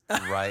Herbie?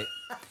 Right?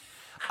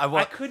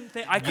 I couldn't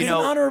think. I It's couldn't. an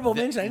honorable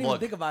th- mention. I didn't even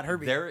look, think about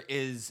Herbie. There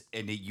is,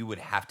 and you would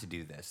have to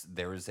do this.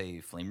 There is a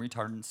flame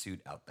retardant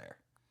suit out there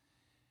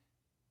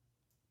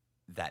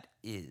that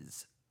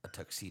is a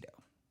tuxedo.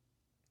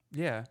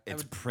 Yeah.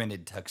 It's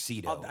printed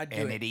tuxedo, I'd do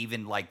and it. it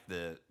even like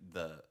the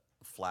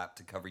flap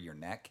to cover your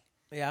neck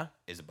Yeah,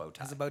 is a bow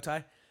tie. as a bow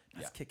tie.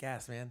 That's Yeah. kick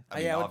ass, man. I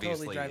mean, yeah, I would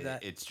obviously, totally drive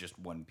that. it's just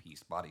one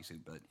piece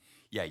bodysuit, but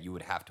yeah, you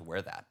would have to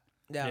wear that.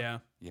 Yeah, Yeah.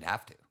 You'd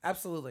have to.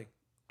 absolutely.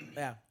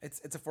 Yeah,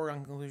 it's a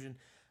foregone conclusion.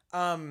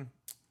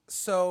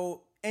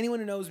 So anyone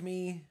who knows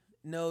me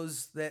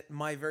knows that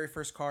my very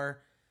first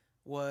car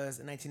was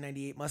a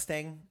 1998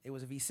 Mustang. It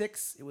was a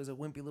V6. It was a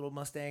wimpy little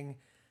Mustang,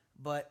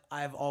 but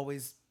I've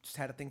always just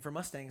had a thing for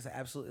Mustangs. I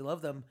absolutely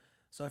love them.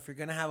 So if you're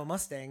gonna have a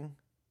Mustang,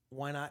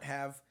 why not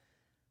have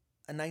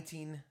a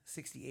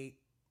 1968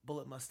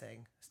 Bullet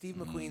Mustang, Steve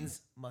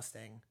McQueen's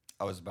Mustang?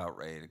 I was about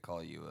ready to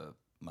call you a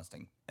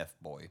Mustang F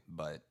boy,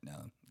 but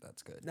no,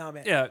 that's good. No,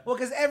 man. Yeah. Well,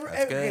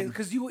 That's good.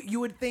 because you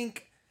would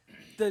think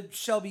the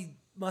Shelby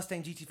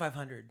Mustang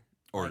GT500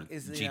 Or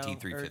is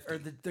GT350. or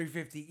the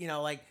 350.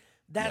 Like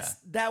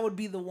that would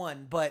be the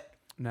one. But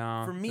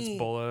No. for me, it's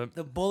Bullet.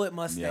 the Bullet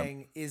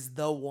Mustang is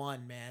the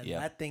one, man. Yep.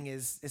 That thing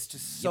it's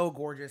just so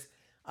gorgeous.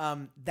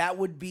 That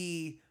would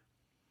be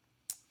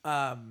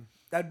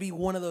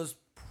one of those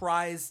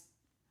prize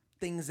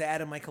things to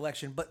add in my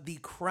collection. But the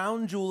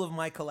crown jewel of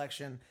my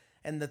collection,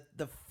 and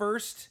the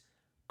first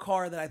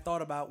car that I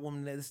thought about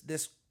when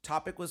this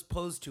topic was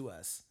posed to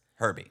us.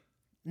 Herbie.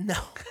 No.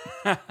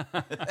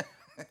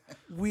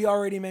 We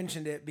already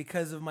mentioned it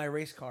because of my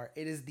race car.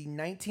 It is the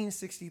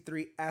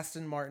 1963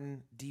 Aston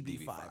Martin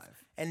DB5. DB5.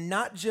 And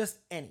not just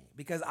any,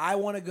 because I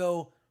want to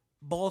go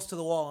balls to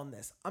the wall on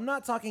this. I'm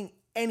not talking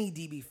any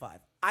DB5.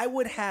 I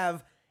would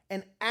have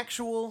an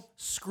actual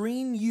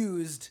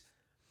screen-used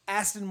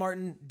Aston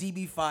Martin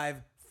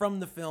DB5 from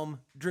the film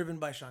Driven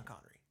by Sean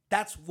Connery.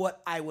 That's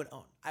what I would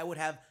own. I would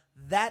have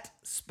that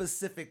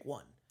specific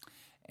one.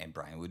 And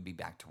Brian would be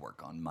back to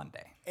work on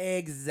Monday.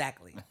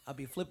 Exactly. I'll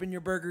be flipping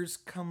your burgers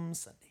come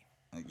Sunday.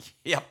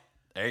 Yep.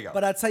 There you go.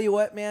 But I'll tell you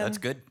what, man. That's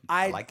good.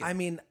 I like it. I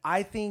mean,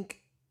 I think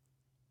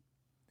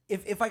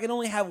if I can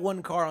only have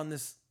one car on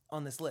this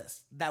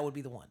list, that would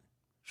be the one.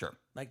 Sure.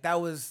 Like that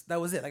was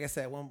it. Like I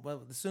said, when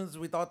as soon as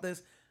we thought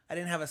this, I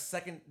didn't have a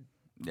second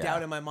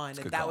doubt in my mind it's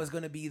a that good call. was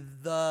going to be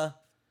the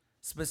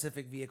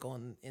specific vehicle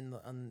in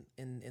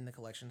the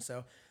collection.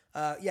 So,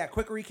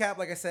 quick recap.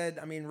 Like I said,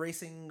 I mean,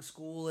 racing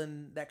school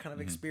and that kind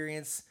of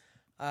experience.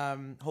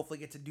 Hopefully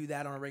get to do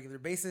that on a regular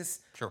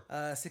basis. Sure.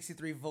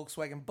 63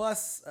 Volkswagen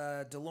bus,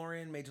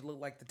 DeLorean made to look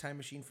like the time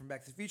machine from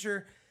Back to the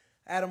Future,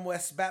 Adam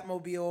West's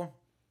Batmobile,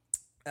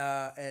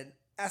 an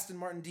Aston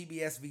Martin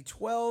DBS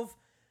V12,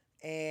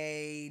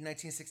 a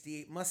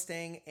 1968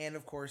 Mustang, and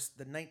of course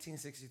the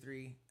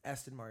 1963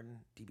 Aston Martin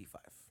DB5.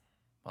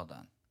 Well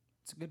done.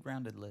 It's a good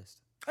rounded list.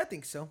 I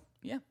think so.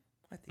 Yeah.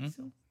 I think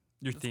so.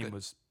 Your That's theme good.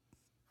 was.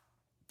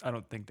 I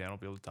don't think Dan will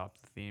be able to top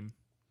the theme.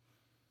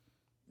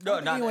 No,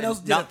 think not anyone else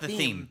did not a the theme.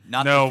 theme.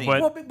 Not No, the theme.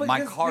 but- Well, my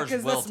because, cars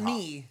because will that's top.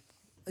 me.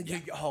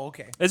 Oh,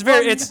 okay. It's very.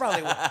 Well, you It's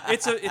probably will.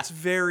 it's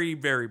very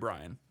very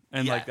Brian,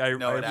 and Yeah, like I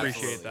no, it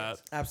appreciate absolutely that.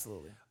 is.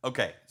 Absolutely.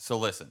 Okay, so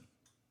listen.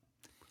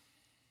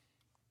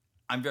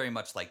 I'm very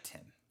much like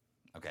Tim.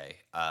 Okay,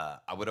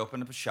 I would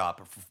open up a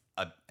shop,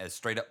 a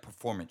straight up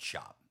performance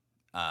shop.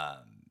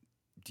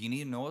 Do you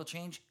need an oil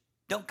change?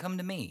 Don't come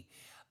to me.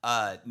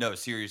 No,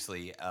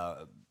 seriously.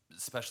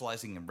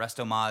 Specializing in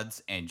resto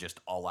mods and just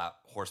all out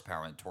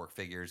horsepower and torque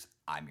figures,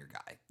 I'm your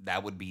guy.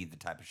 That would be the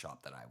type of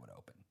shop that I would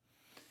open.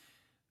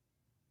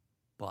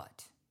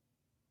 But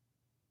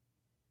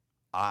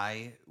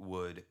I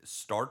would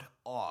start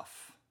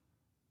off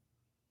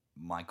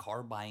my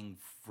car buying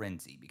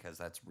frenzy, because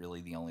that's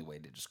really the only way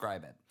to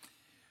describe it,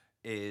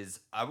 is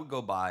I would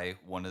go buy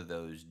one of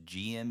those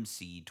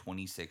GMC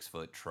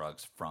 26-foot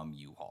trucks from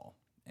U-Haul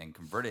and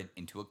convert it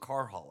into a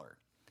car hauler,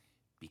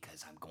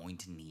 because I'm going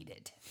to need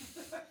it.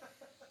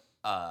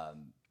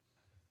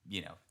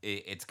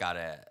 It's got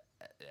a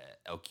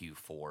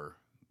LQ4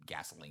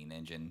 gasoline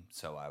engine,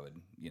 so I would,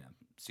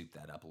 soup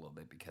that up a little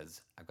bit, because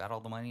I've got all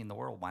the money in the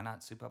world. Why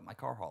not soup up my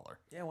car hauler?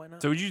 Yeah, why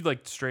not? So would you like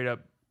straight up?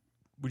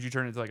 Would you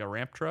turn it into like a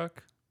ramp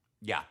truck?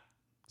 Yeah,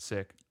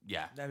 Sick.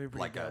 yeah. That'd be pretty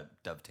like dope. a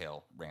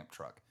dovetail ramp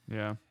truck.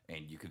 Yeah,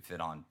 And you could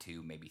fit on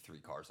 2, maybe 3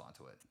 cars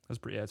onto it. that's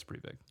pretty. Yeah, it's pretty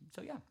big.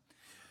 So yeah.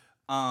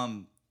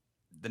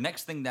 The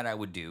next thing that I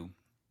would do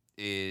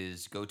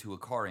is go to a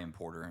car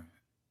importer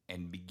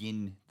and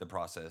begin the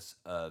process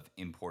of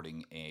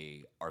importing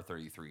a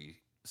R33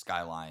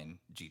 Skyline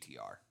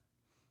GTR.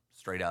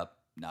 Straight up,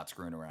 not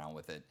screwing around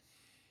with it.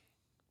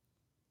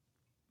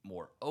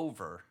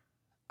 Moreover,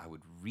 I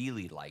would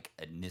really like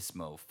a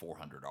Nismo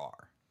 400R.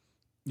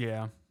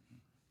 Yeah.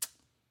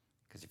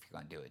 Because if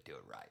you're going to do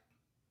it right.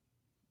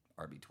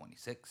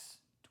 RB26,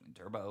 twin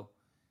turbo,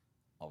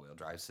 all-wheel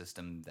drive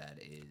system that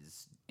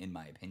is, in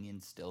my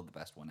opinion, still the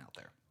best one out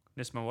there.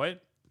 Nismo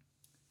what?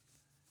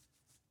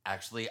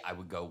 Actually, I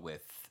would go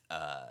with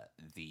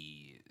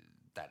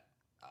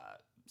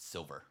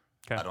silver.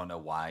 'Kay. I don't know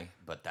why,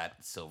 but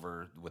that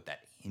silver with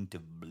that hint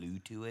of blue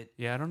to it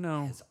Yeah, I don't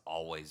know. has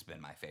always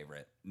been my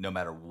favorite, no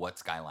matter what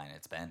Skyline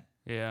it's been.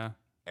 Yeah.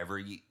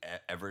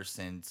 Ever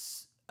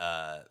since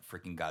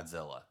freaking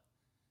Godzilla,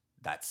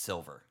 that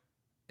silver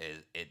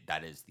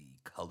that is the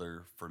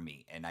color for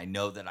me. And I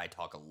know that I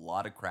talk a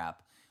lot of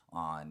crap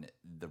on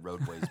the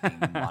roadways being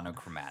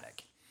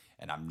monochromatic,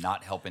 and I'm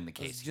not helping the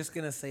I was case. just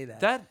here. gonna say that.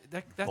 That's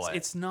But-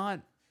 it's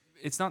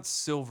not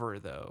silver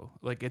though.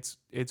 Like it's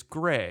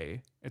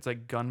gray. It's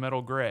like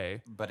gunmetal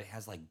gray. But it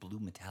has like blue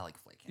metallic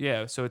flake in it.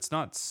 Yeah, so it's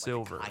not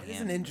silver. cayenne. It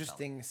is an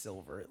interesting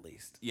silver, at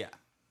least. Yeah.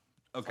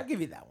 Okay. I'll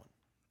give you that one.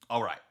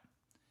 All right.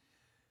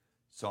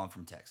 So I'm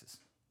from Texas.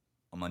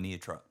 I'm gonna need a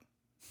truck.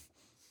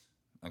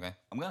 Okay.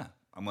 I'm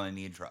gonna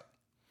need a truck.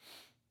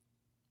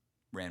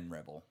 Ram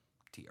Rebel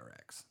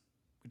TRX.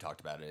 We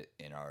talked about it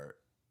in our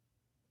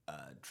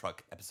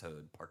truck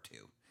episode part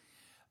 2.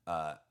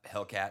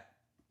 Hellcat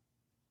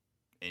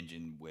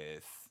engine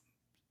with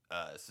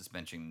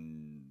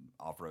suspension,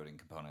 off-roading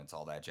components,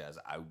 all that jazz.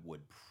 I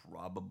would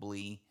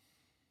probably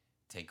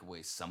take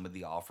away some of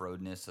the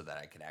off-roadness so that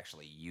I could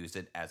actually use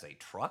it as a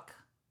truck.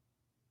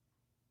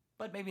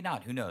 But maybe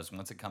not. Who knows?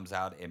 Once it comes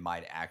out, it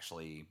might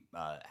actually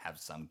have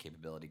some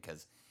capability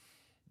because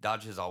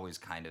Dodge has always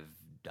kind of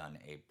done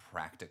a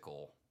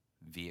practical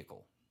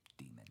vehicle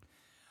demon.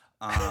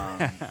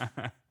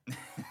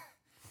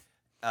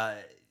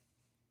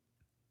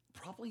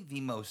 Probably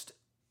the most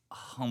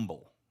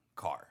humble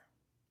car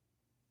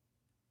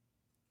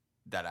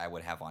that I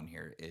would have on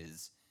here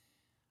is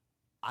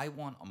I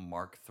want a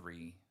Mark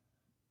III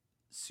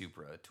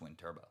Supra twin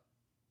turbo.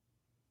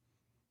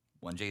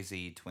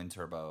 1JZ twin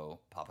turbo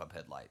pop-up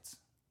headlights.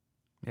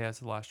 Yeah, it's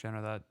the last gen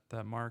of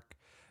that mark.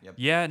 Yep.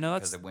 Yeah, no,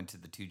 Because that's it went to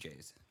the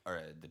 2Js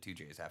or the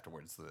 2Js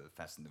afterwards, the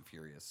Fast and the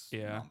Furious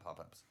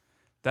non-pop-ups.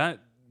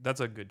 that's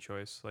a good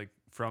choice. Like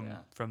from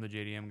the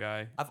JDM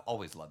guy. I've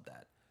always loved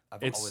that.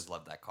 I've It's- always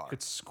loved that car.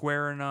 It's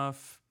square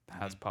enough.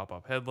 Has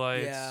pop-up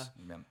headlights. Yeah.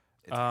 Yep.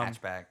 It's a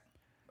hatchback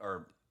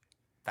or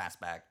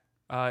fastback.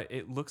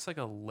 It looks like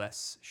a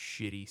less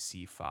shitty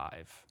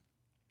C5.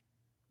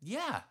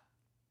 Yeah.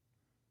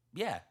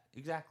 Yeah,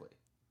 exactly.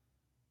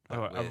 But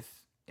Oh, I've-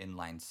 with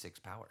inline 6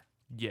 power,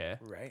 Yeah.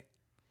 Right.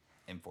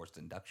 enforced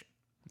induction.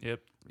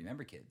 Yep.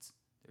 Remember, kids,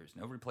 there's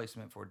no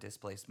replacement for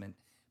displacement,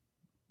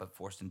 but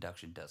forced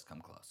induction does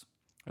come close.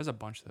 There's a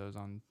bunch of those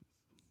on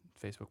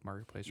Facebook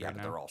Marketplace Yeah, right but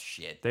now. they're all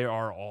shit. They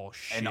are all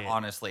shit. And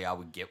honestly, I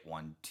would get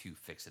one to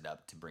fix it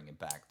up to bring it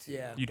back to.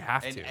 Yeah. You'd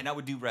have and, to. And I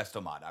would do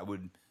resto mod. I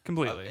would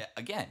Completely.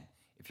 again,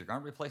 if you're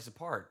going to replace a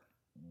part,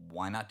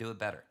 why not do it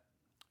better?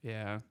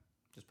 Yeah.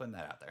 Just putting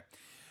that out there.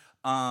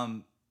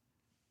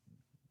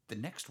 The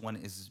next one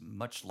is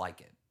much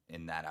like it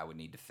in that I would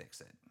need to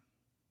fix it.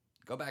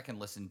 Go back and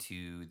listen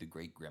to the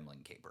Great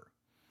Gremlin Caper.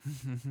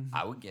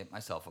 I would get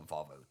myself a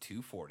Volvo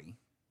 240,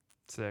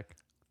 Sick.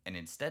 and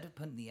instead of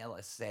putting the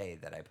LSA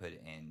that I put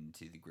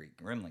into the Great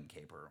Gremlin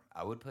Caper,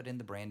 I would put in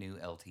the brand new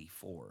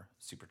LT4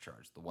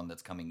 supercharged, the one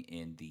that's coming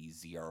in the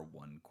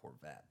ZR1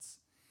 Corvettes.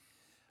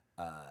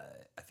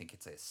 I think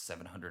it's a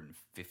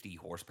 750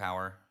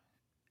 horsepower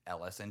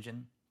LS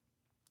engine.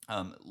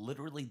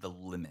 Literally the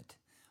limit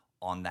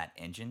on that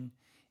engine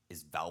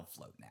is valve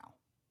float now.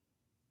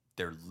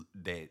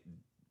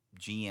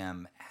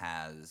 GM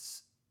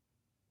has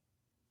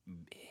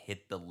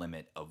hit the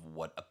limit of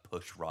what a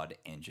push rod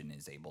engine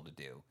is able to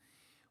do,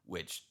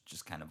 which,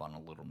 just kind of on a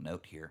little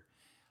note here,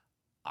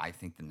 I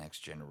think the next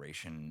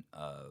generation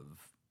of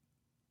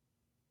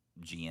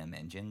GM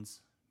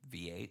engines,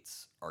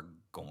 V8s, are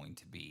going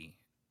to be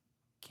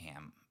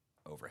cam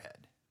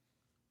overhead.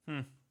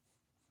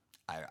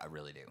 I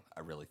really do. I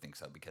really think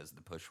so because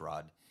the push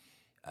rod,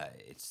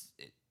 it's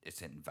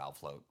hitting valve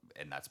float,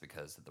 and that's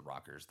because of the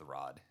rockers, the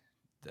rod,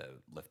 the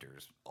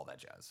lifters, all that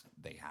jazz.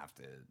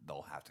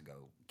 They'll have to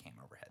go cam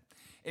overhead.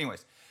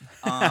 Anyways,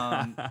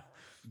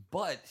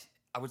 but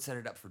I would set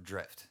it up for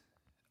drift.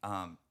 It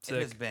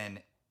has Sick. been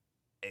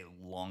a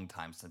long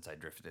time since I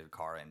drifted a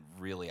car, and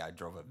really I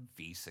drove a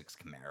V6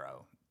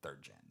 Camaro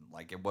 3rd gen.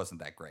 Like, it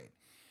wasn't that great.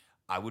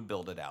 I would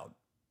build it out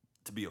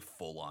to be a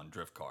full-on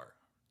drift car.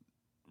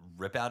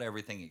 Rip out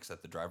everything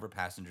except the driver,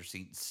 passenger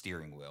seat, and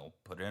steering wheel.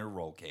 Put it in a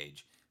roll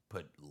cage.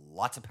 Put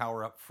lots of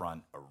power up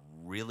front. A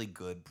really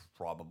good,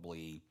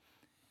 probably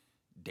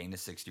Dana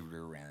 60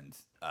 rear end.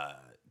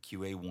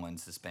 QA1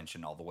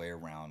 suspension all the way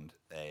around.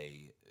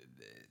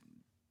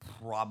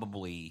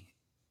 Probably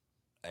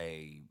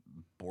a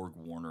Borg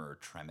Warner or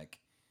Tremec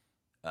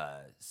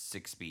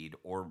 6-speed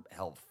or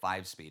hell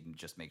 5-speed, and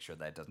just make sure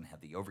that it doesn't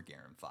have the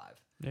overgear in 5.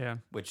 Yeah.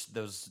 Which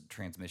those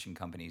transmission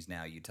companies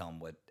now, you tell them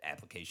what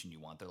application you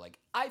want. They're like,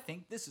 I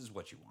think this is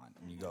what you want.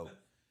 And you go,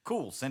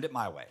 cool, send it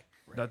my way.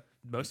 That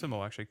most of them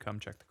will actually come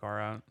check the car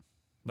out.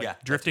 Like Yeah,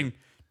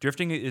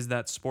 drifting is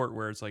that sport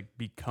where it's like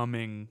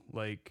becoming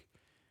like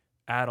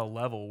at a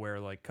level where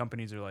like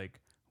companies are like,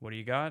 what do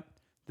you got?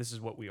 This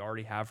is what we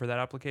already have for that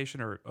application,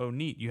 or oh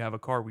neat, you have a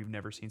car we've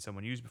never seen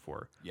someone use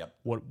before. Yep.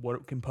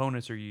 What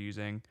components are you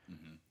using?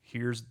 Mm-hmm.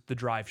 Here's the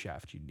drive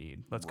shaft you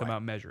need. Let's come out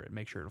and measure it,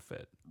 make sure it'll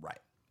fit. Right.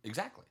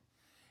 Exactly.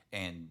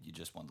 And you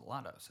just won the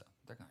lotto, so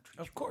they're going to treat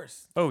you. Of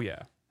course. Oh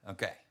yeah.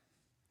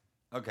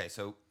 Okay,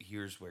 so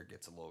here's where it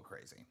gets a little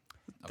crazy.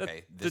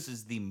 Okay, this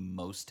is the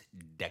most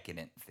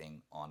decadent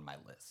thing on my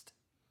list.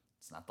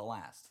 It's not the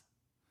last,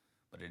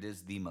 but it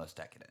is the most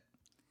decadent.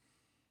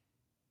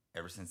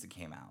 Ever since it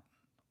came out,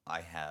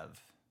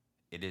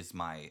 it is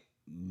my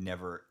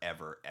never,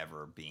 ever,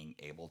 ever being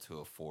able to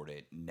afford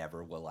it.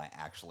 Never will I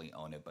actually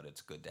own it, but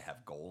it's good to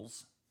have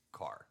goals.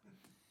 Car.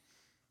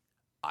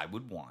 I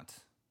would want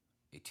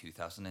a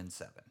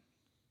 2007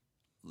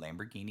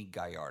 Lamborghini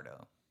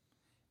Gallardo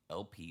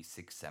LP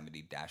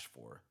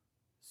 670-4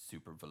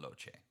 Super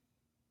Veloce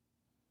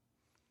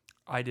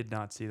I did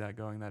not see that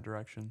going that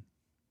direction.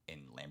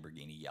 in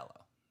Lamborghini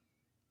yellow.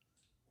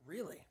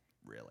 Really?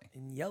 Really.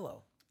 In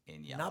yellow.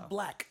 In yellow. Not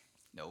black.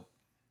 Nope.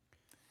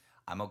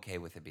 I'm okay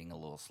with it being a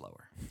little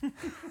slower.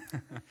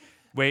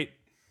 Wait,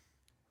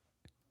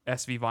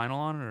 SV vinyl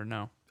on it or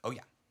no? Oh,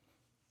 yeah.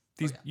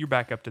 These you're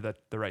back up to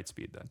the right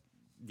speed then.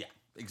 Yeah,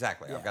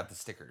 exactly. Yeah. I've got the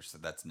stickers, so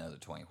that's another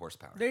 20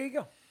 horsepower. There you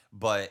go.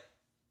 But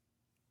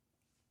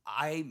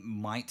I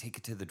might take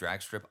it to the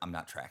drag strip. I'm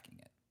not tracking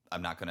it.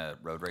 I'm not going to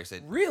road race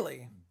it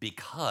Really?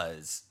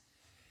 because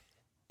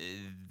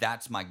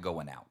that's my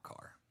going out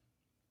car.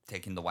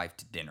 Taking the wife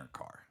to dinner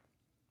car.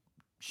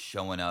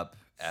 Showing up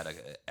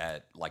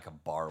at like a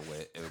bar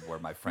where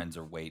my friends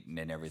are waiting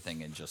and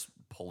everything, and just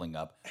pulling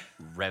up,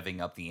 revving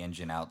up the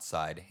engine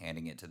outside,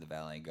 handing it to the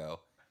valet and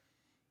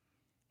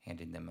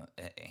handing them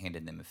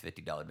a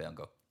 $50 bill and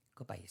go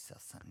buy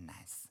yourself something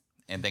nice.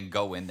 And then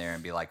go in there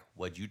and be like,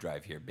 what'd you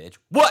drive here, bitch?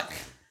 What?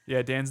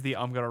 Yeah, Dan's the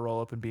I'm gonna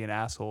roll up and be an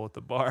asshole at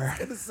the bar.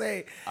 To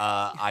say,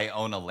 I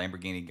own a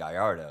Lamborghini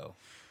Gallardo.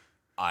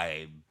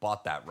 I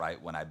bought that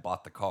right when I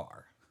bought the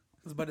car.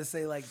 I was about to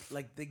say,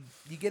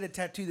 you get a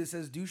tattoo that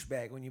says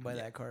douchebag when you buy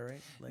that car,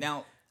 right? Like,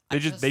 Now, They I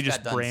just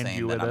got done brand saying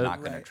you that with I'm it. not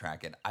going to Right.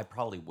 track it. I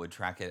probably would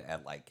track it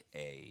at like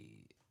a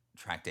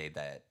track day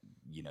that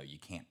you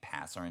can't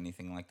pass or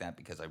anything like that,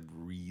 because I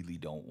really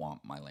don't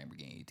want my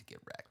Lamborghini to get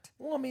wrecked.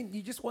 well, I mean,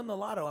 you just won the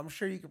lotto. I'm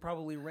sure you could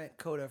probably rent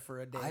Coda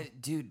for a day.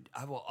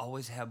 I will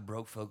always have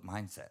broke folk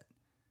mindset.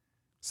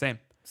 Same.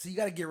 So you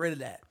got to get rid of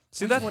that.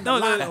 See You that? just won No,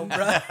 the no, lotto,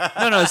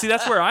 bruh. no. See,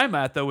 that's where I'm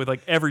at though with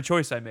like every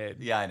choice I made.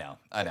 Yeah,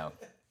 I know.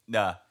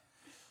 Nah.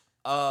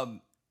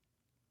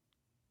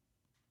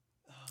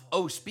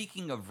 Oh,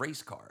 speaking of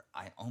race car,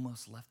 I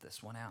almost left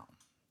this one out.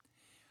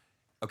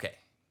 Okay,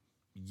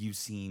 you've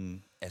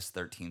seen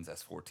S13s,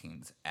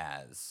 S14s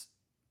as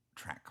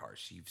track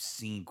cars. You've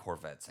seen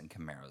Corvettes and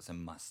Camaros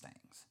and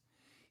Mustangs.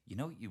 You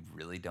know what you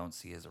really don't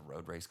see as a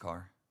road race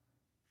car?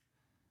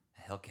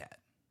 A Hellcat.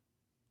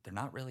 They're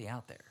not really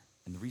out there.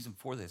 And the reason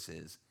for this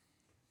is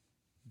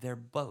they're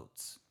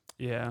boats.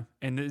 Yeah,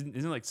 and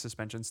isn't like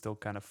suspension still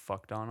kind of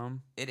fucked on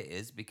them? It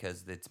is,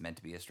 because it's meant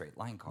to be a straight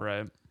line car.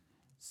 Right.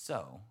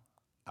 So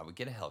I would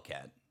get a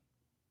Hellcat.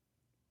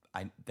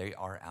 They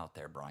are out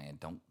there, Brian.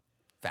 Don't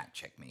fact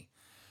check me.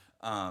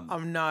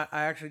 I'm not.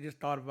 I actually just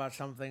thought about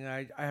something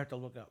I have to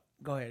look up.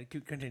 Go ahead.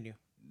 Continue.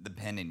 The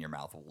pen in your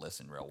mouth will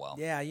listen real well.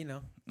 Yeah,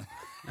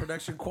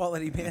 production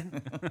quality,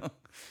 man.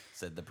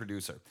 Said the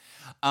producer.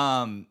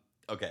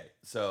 Okay,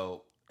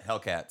 so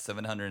Hellcat,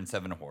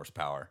 707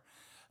 horsepower.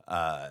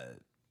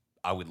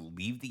 I would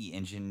leave the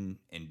engine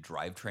and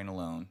drivetrain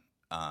alone,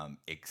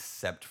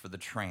 except for the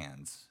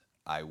trans.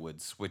 I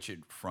would switch it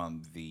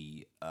from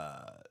the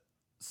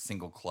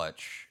single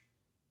clutch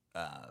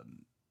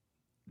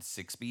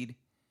 6-speed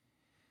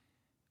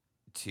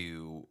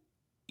to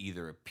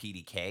either a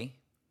PDK,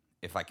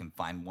 if I can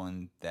find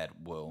one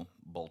that will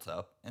bolt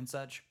up and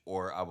such,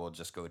 or I will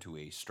just go to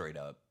a straight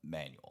up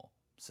manual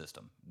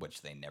system,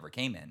 which they never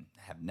came in,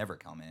 have never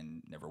come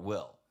in, never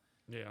will.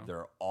 Yeah.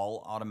 They're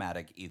all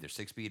automatic, either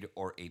 6-speed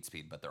or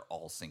 8-speed, but they're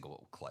all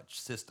single clutch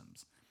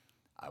systems.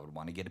 I would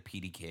want to get a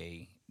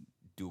PDK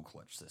dual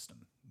clutch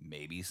system,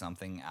 maybe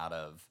something out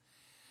of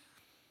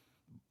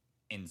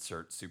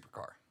insert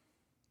supercar.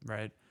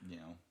 Right.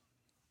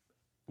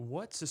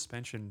 What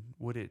suspension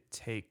would it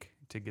take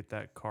to get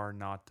that car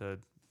not to,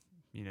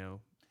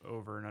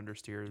 over and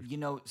understeer?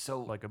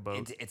 So like a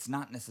boat? It's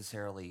not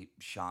necessarily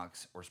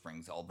shocks or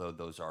springs, although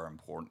those are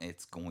important.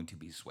 It's going to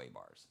be sway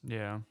bars.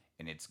 Yeah.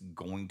 And it's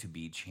going to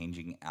be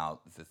changing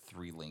out the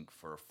 3-link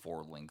for a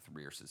 4-link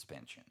rear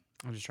suspension.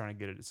 I'm just trying to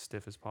get it as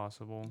stiff as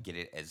possible. Get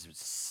it as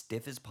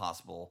stiff as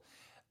possible.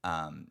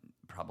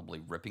 Probably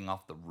ripping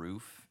off the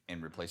roof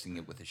and replacing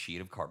it with a sheet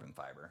of carbon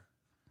fiber.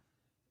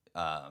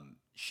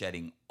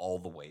 Shedding all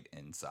the weight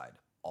inside,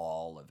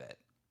 all of it.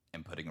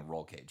 and putting a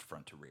roll cage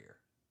front to rear.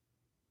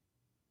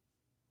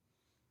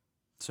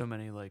 So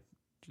many like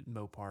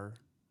Mopar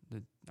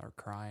that are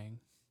crying.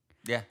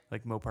 Yeah.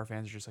 Like Mopar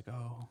fans are just like,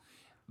 oh.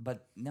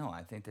 But no,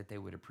 I think that they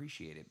would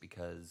appreciate it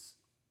because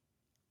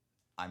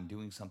I'm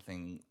doing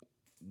something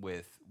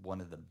with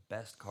one of the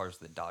best cars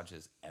that Dodge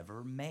has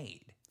ever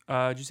made.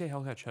 Did you say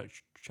Hellcat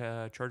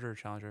Charger or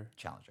Challenger?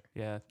 Challenger.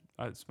 Yeah,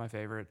 it's my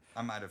favorite.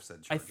 I might have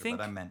said Charger,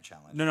 but I meant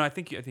Challenger. No, I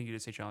think you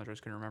did say Challenger. I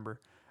just couldn't remember.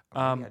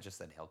 Or maybe I just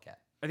said Hellcat.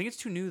 I think it's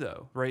too new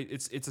though, right?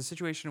 It's a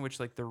situation in which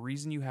like the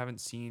reason you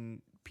haven't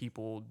seen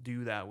people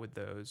do that with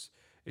those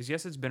is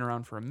yes, it's been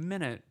around for a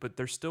minute, but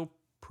they're still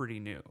pretty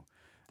new.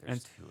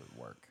 There's two at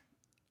work.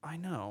 I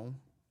know,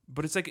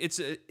 but it's like it's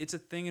a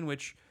thing in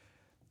which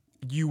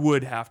you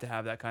would have to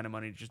have that kind of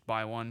money to just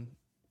buy one,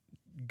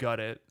 gut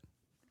it,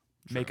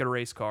 make it a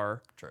race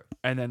car, True,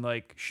 and then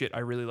like shit, I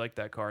really like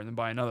that car, and then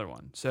buy another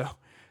one. So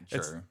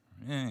sure,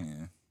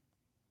 yeah,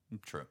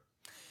 true.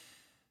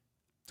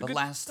 The good,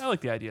 last, I like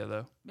the idea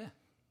though. yeah,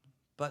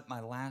 but my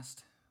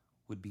last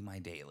would be my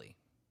daily,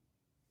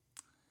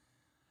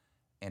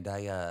 and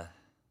I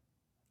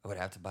would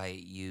have to buy a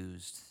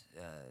used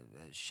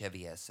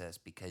Chevy SS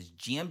because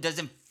GM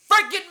doesn't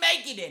freaking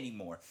make it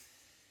anymore.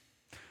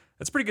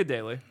 That's a pretty good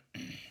daily.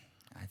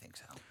 I think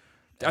so.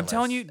 I'm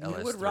telling you,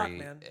 it would rock,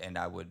 man. And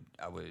I would,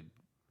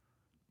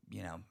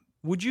 you know.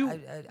 Would you?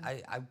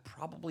 I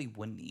probably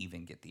wouldn't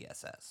even get the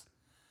SS.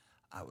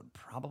 I would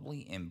probably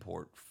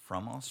import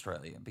from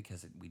Australia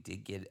because we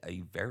did get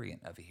a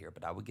variant of it here,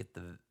 but I would get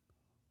the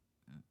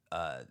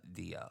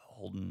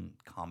Holden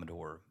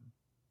Commodore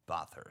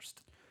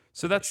Bathurst.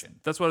 So that's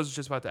what I was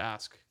just about to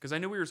ask because I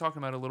knew we were talking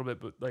about it a little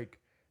bit, but like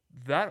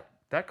that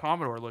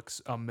Commodore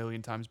looks a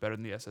million times better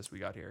than the SS we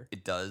got here.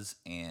 It does,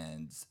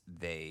 and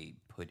they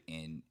put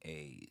in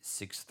a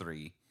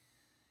 6.3,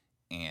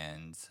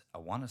 and I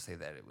want to say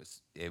that it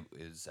was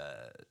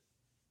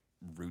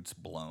roots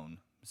blown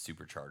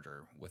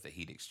supercharger with a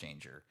heat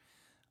exchanger,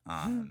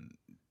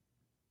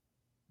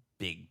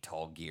 big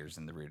tall gears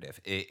in the rear diff.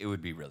 It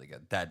would be really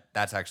good.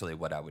 That's actually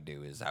what I would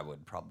do is I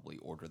would probably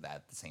order that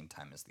at the same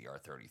time as the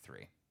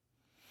R33.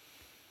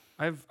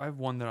 I've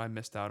one that I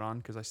missed out on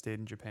because I stayed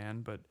in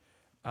Japan, but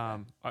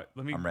I'm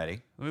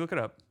ready. Let me look it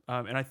up,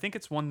 and I think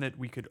it's one that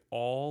we could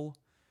all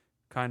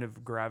kind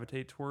of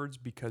gravitate towards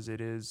because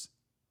it's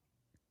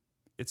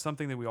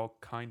something that we all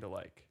kind of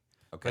like.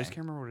 Okay, I just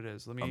can't remember what it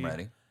is. I'm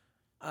ready.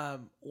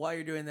 While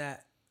you're doing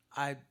that,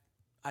 I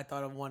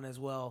thought of one as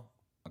well.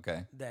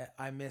 Okay, that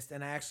I missed,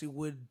 and I actually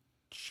would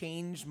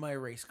change my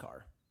race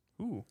car.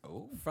 Ooh,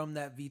 from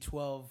that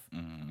V12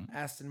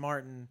 Aston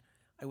Martin.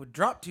 I would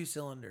drop 2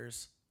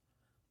 cylinders,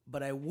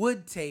 but I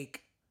would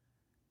take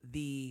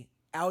the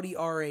Audi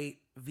R8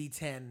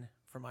 V10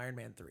 from Iron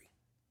Man 3.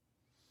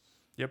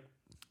 Yep.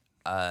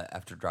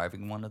 After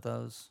driving one of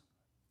those,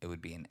 it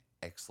would be an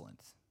excellent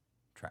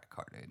track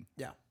car, dude.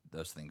 Yeah.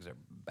 Those things are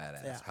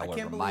badass. Yeah, However, I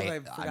can't believe I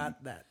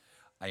forgot that.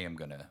 I am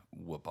going to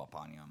whoop up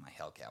on you on my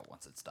Hellcat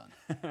once it's done.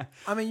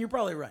 I mean, you're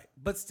probably right,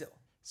 but still.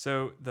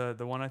 So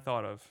the one I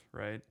thought of,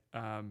 right?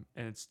 And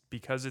it's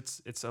because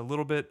it's a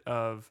little bit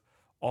of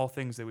all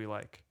things that we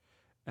like,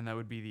 and that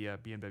would be the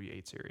BMW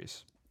 8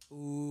 Series.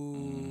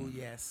 Ooh,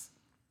 yes.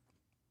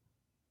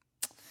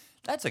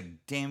 That's a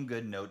damn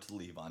good note to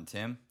leave on,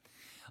 Tim.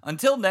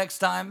 Until next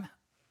time,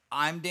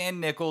 I'm Dan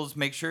Nichols.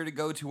 Make sure to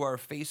go to our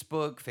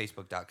Facebook,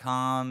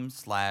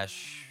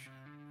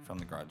 facebook.com/From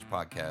the Garage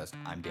Podcast.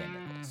 I'm Dan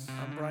Nichols.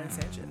 I'm Brian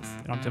Sanchez.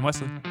 And I'm Tim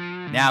Wesley.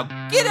 Now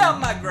get out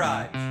my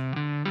garage.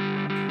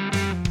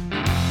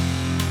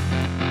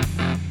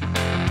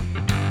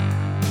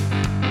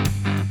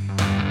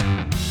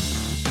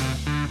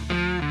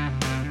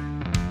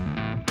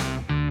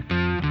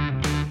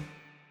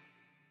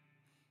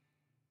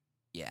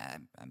 Yeah,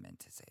 I meant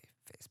to say